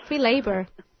sense. Free labor.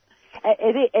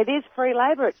 It is free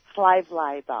labour, it's slave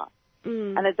labour.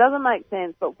 And it doesn't make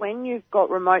sense, but when you've got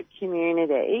remote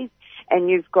communities and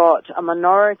you've got a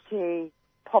minority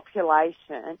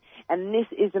population and this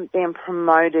isn't being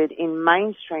promoted in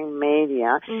mainstream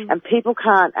media and people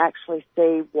can't actually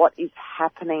see what is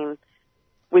happening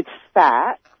with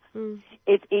facts,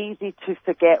 it's easy to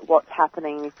forget what's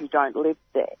happening if you don't live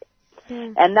there.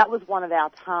 And that was one of our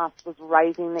tasks, was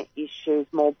raising the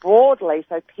issues more broadly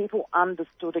so people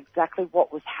understood exactly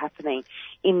what was happening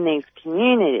in these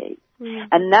communities.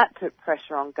 And that put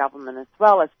pressure on government as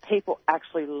well, as people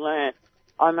actually learnt,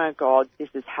 oh my God, this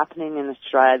is happening in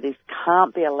Australia, this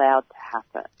can't be allowed to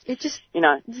happen. It just,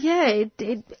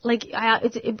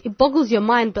 it boggles your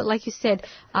mind, but like you said,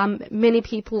 many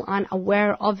people aren't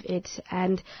aware of it,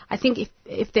 and I think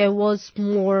if there was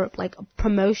more like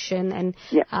promotion and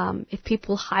if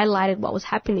people highlighted what was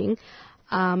happening,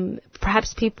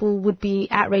 perhaps people would be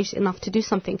outraged enough to do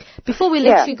something. Before we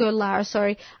let you go, Lara,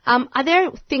 are there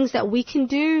things that we can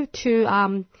do to,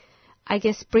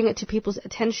 bring it to people's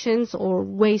attentions or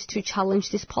ways to challenge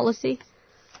this policy?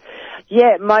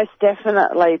 Yeah, most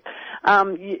definitely.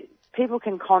 people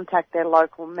can contact their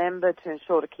local member to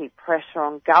ensure to keep pressure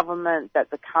on government that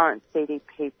the current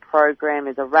CDP program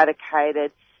is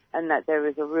eradicated and that there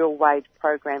is a real wage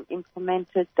program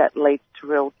implemented that leads to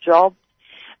real jobs.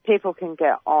 People can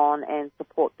get on and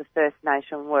support the First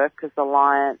Nation Workers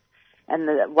Alliance and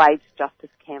the Wage Justice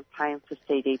Campaign for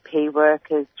CDP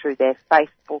workers through their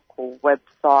Facebook or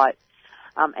website.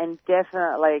 And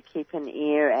definitely keep an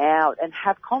ear out and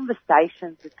have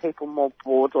conversations with people more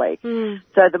broadly.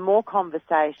 So the more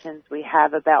conversations we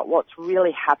have about what's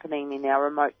really happening in our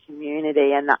remote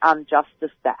community and the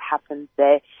injustice that happens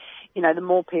there, you know, the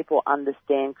more people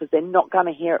understand, because they're not going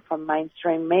to hear it from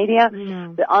mainstream media.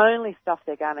 The only stuff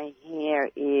they're going to hear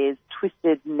is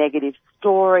twisted negative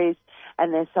stories,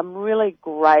 and there's some really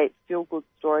great feel-good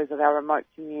stories of our remote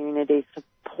community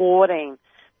supporting,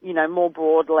 you know, more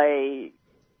broadly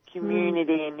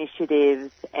community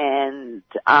initiatives and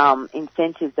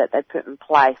incentives that they put in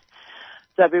place.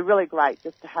 So it'd be really great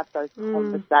just to have those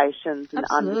conversations and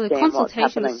understand what's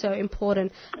happening. Consultation is so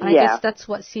important. And I guess that's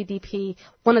what CDP,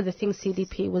 one of the things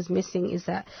CDP was missing is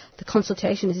that the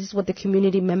consultation is what the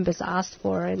community members asked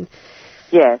for. And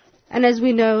and as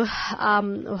we know,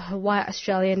 White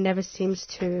Australia never seems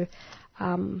to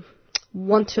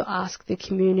want to ask the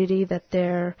community that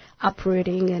they're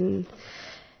uprooting. And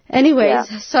anyways,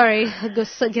 sorry,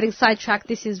 getting sidetracked.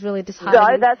 This is really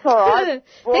disheartening. No, that's all right.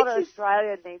 Broader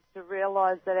Australia needs to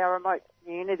realise that our remote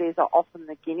communities are often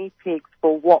the guinea pigs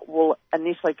for what will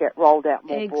initially get rolled out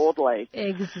more broadly.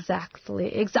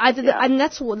 Exactly. And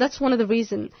that's one of the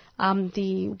reasons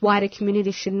the wider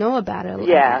community should know about it.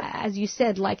 As you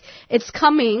said, like, it's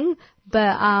coming,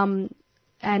 but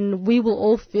and we will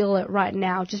all feel it right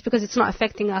now. Just because it's not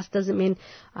affecting us doesn't mean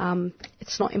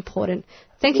it's not important.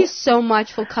 Thank you so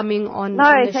much for coming on the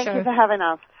show. No, thank you for having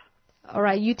us. All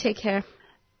right, you take care.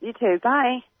 You too.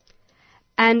 Bye.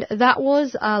 And that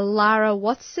was Lara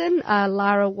Watson.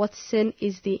 Lara Watson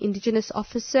is the Indigenous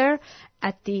officer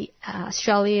at the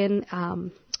Australian...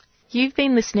 You've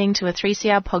been listening to a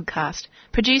 3CR podcast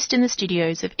produced in the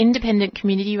studios of independent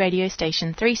community radio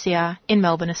station 3CR in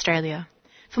Melbourne, Australia.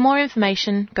 For more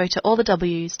information, go to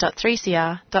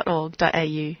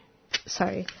allthews.3cr.org.au.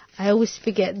 Sorry, I always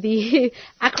forget the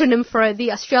acronym for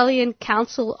the Australian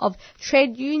Council of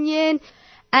Trade Union.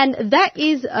 And that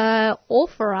is all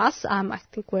for us. I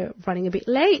think we're running a bit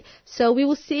late, so we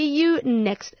will see you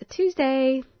next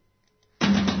Tuesday.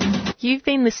 You've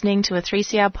been listening to a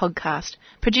 3CR podcast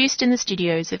produced in the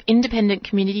studios of independent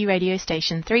community radio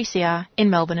station 3CR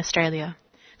in Melbourne, Australia.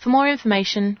 For more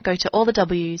information, go to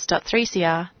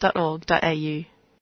allthews.3cr.org.au.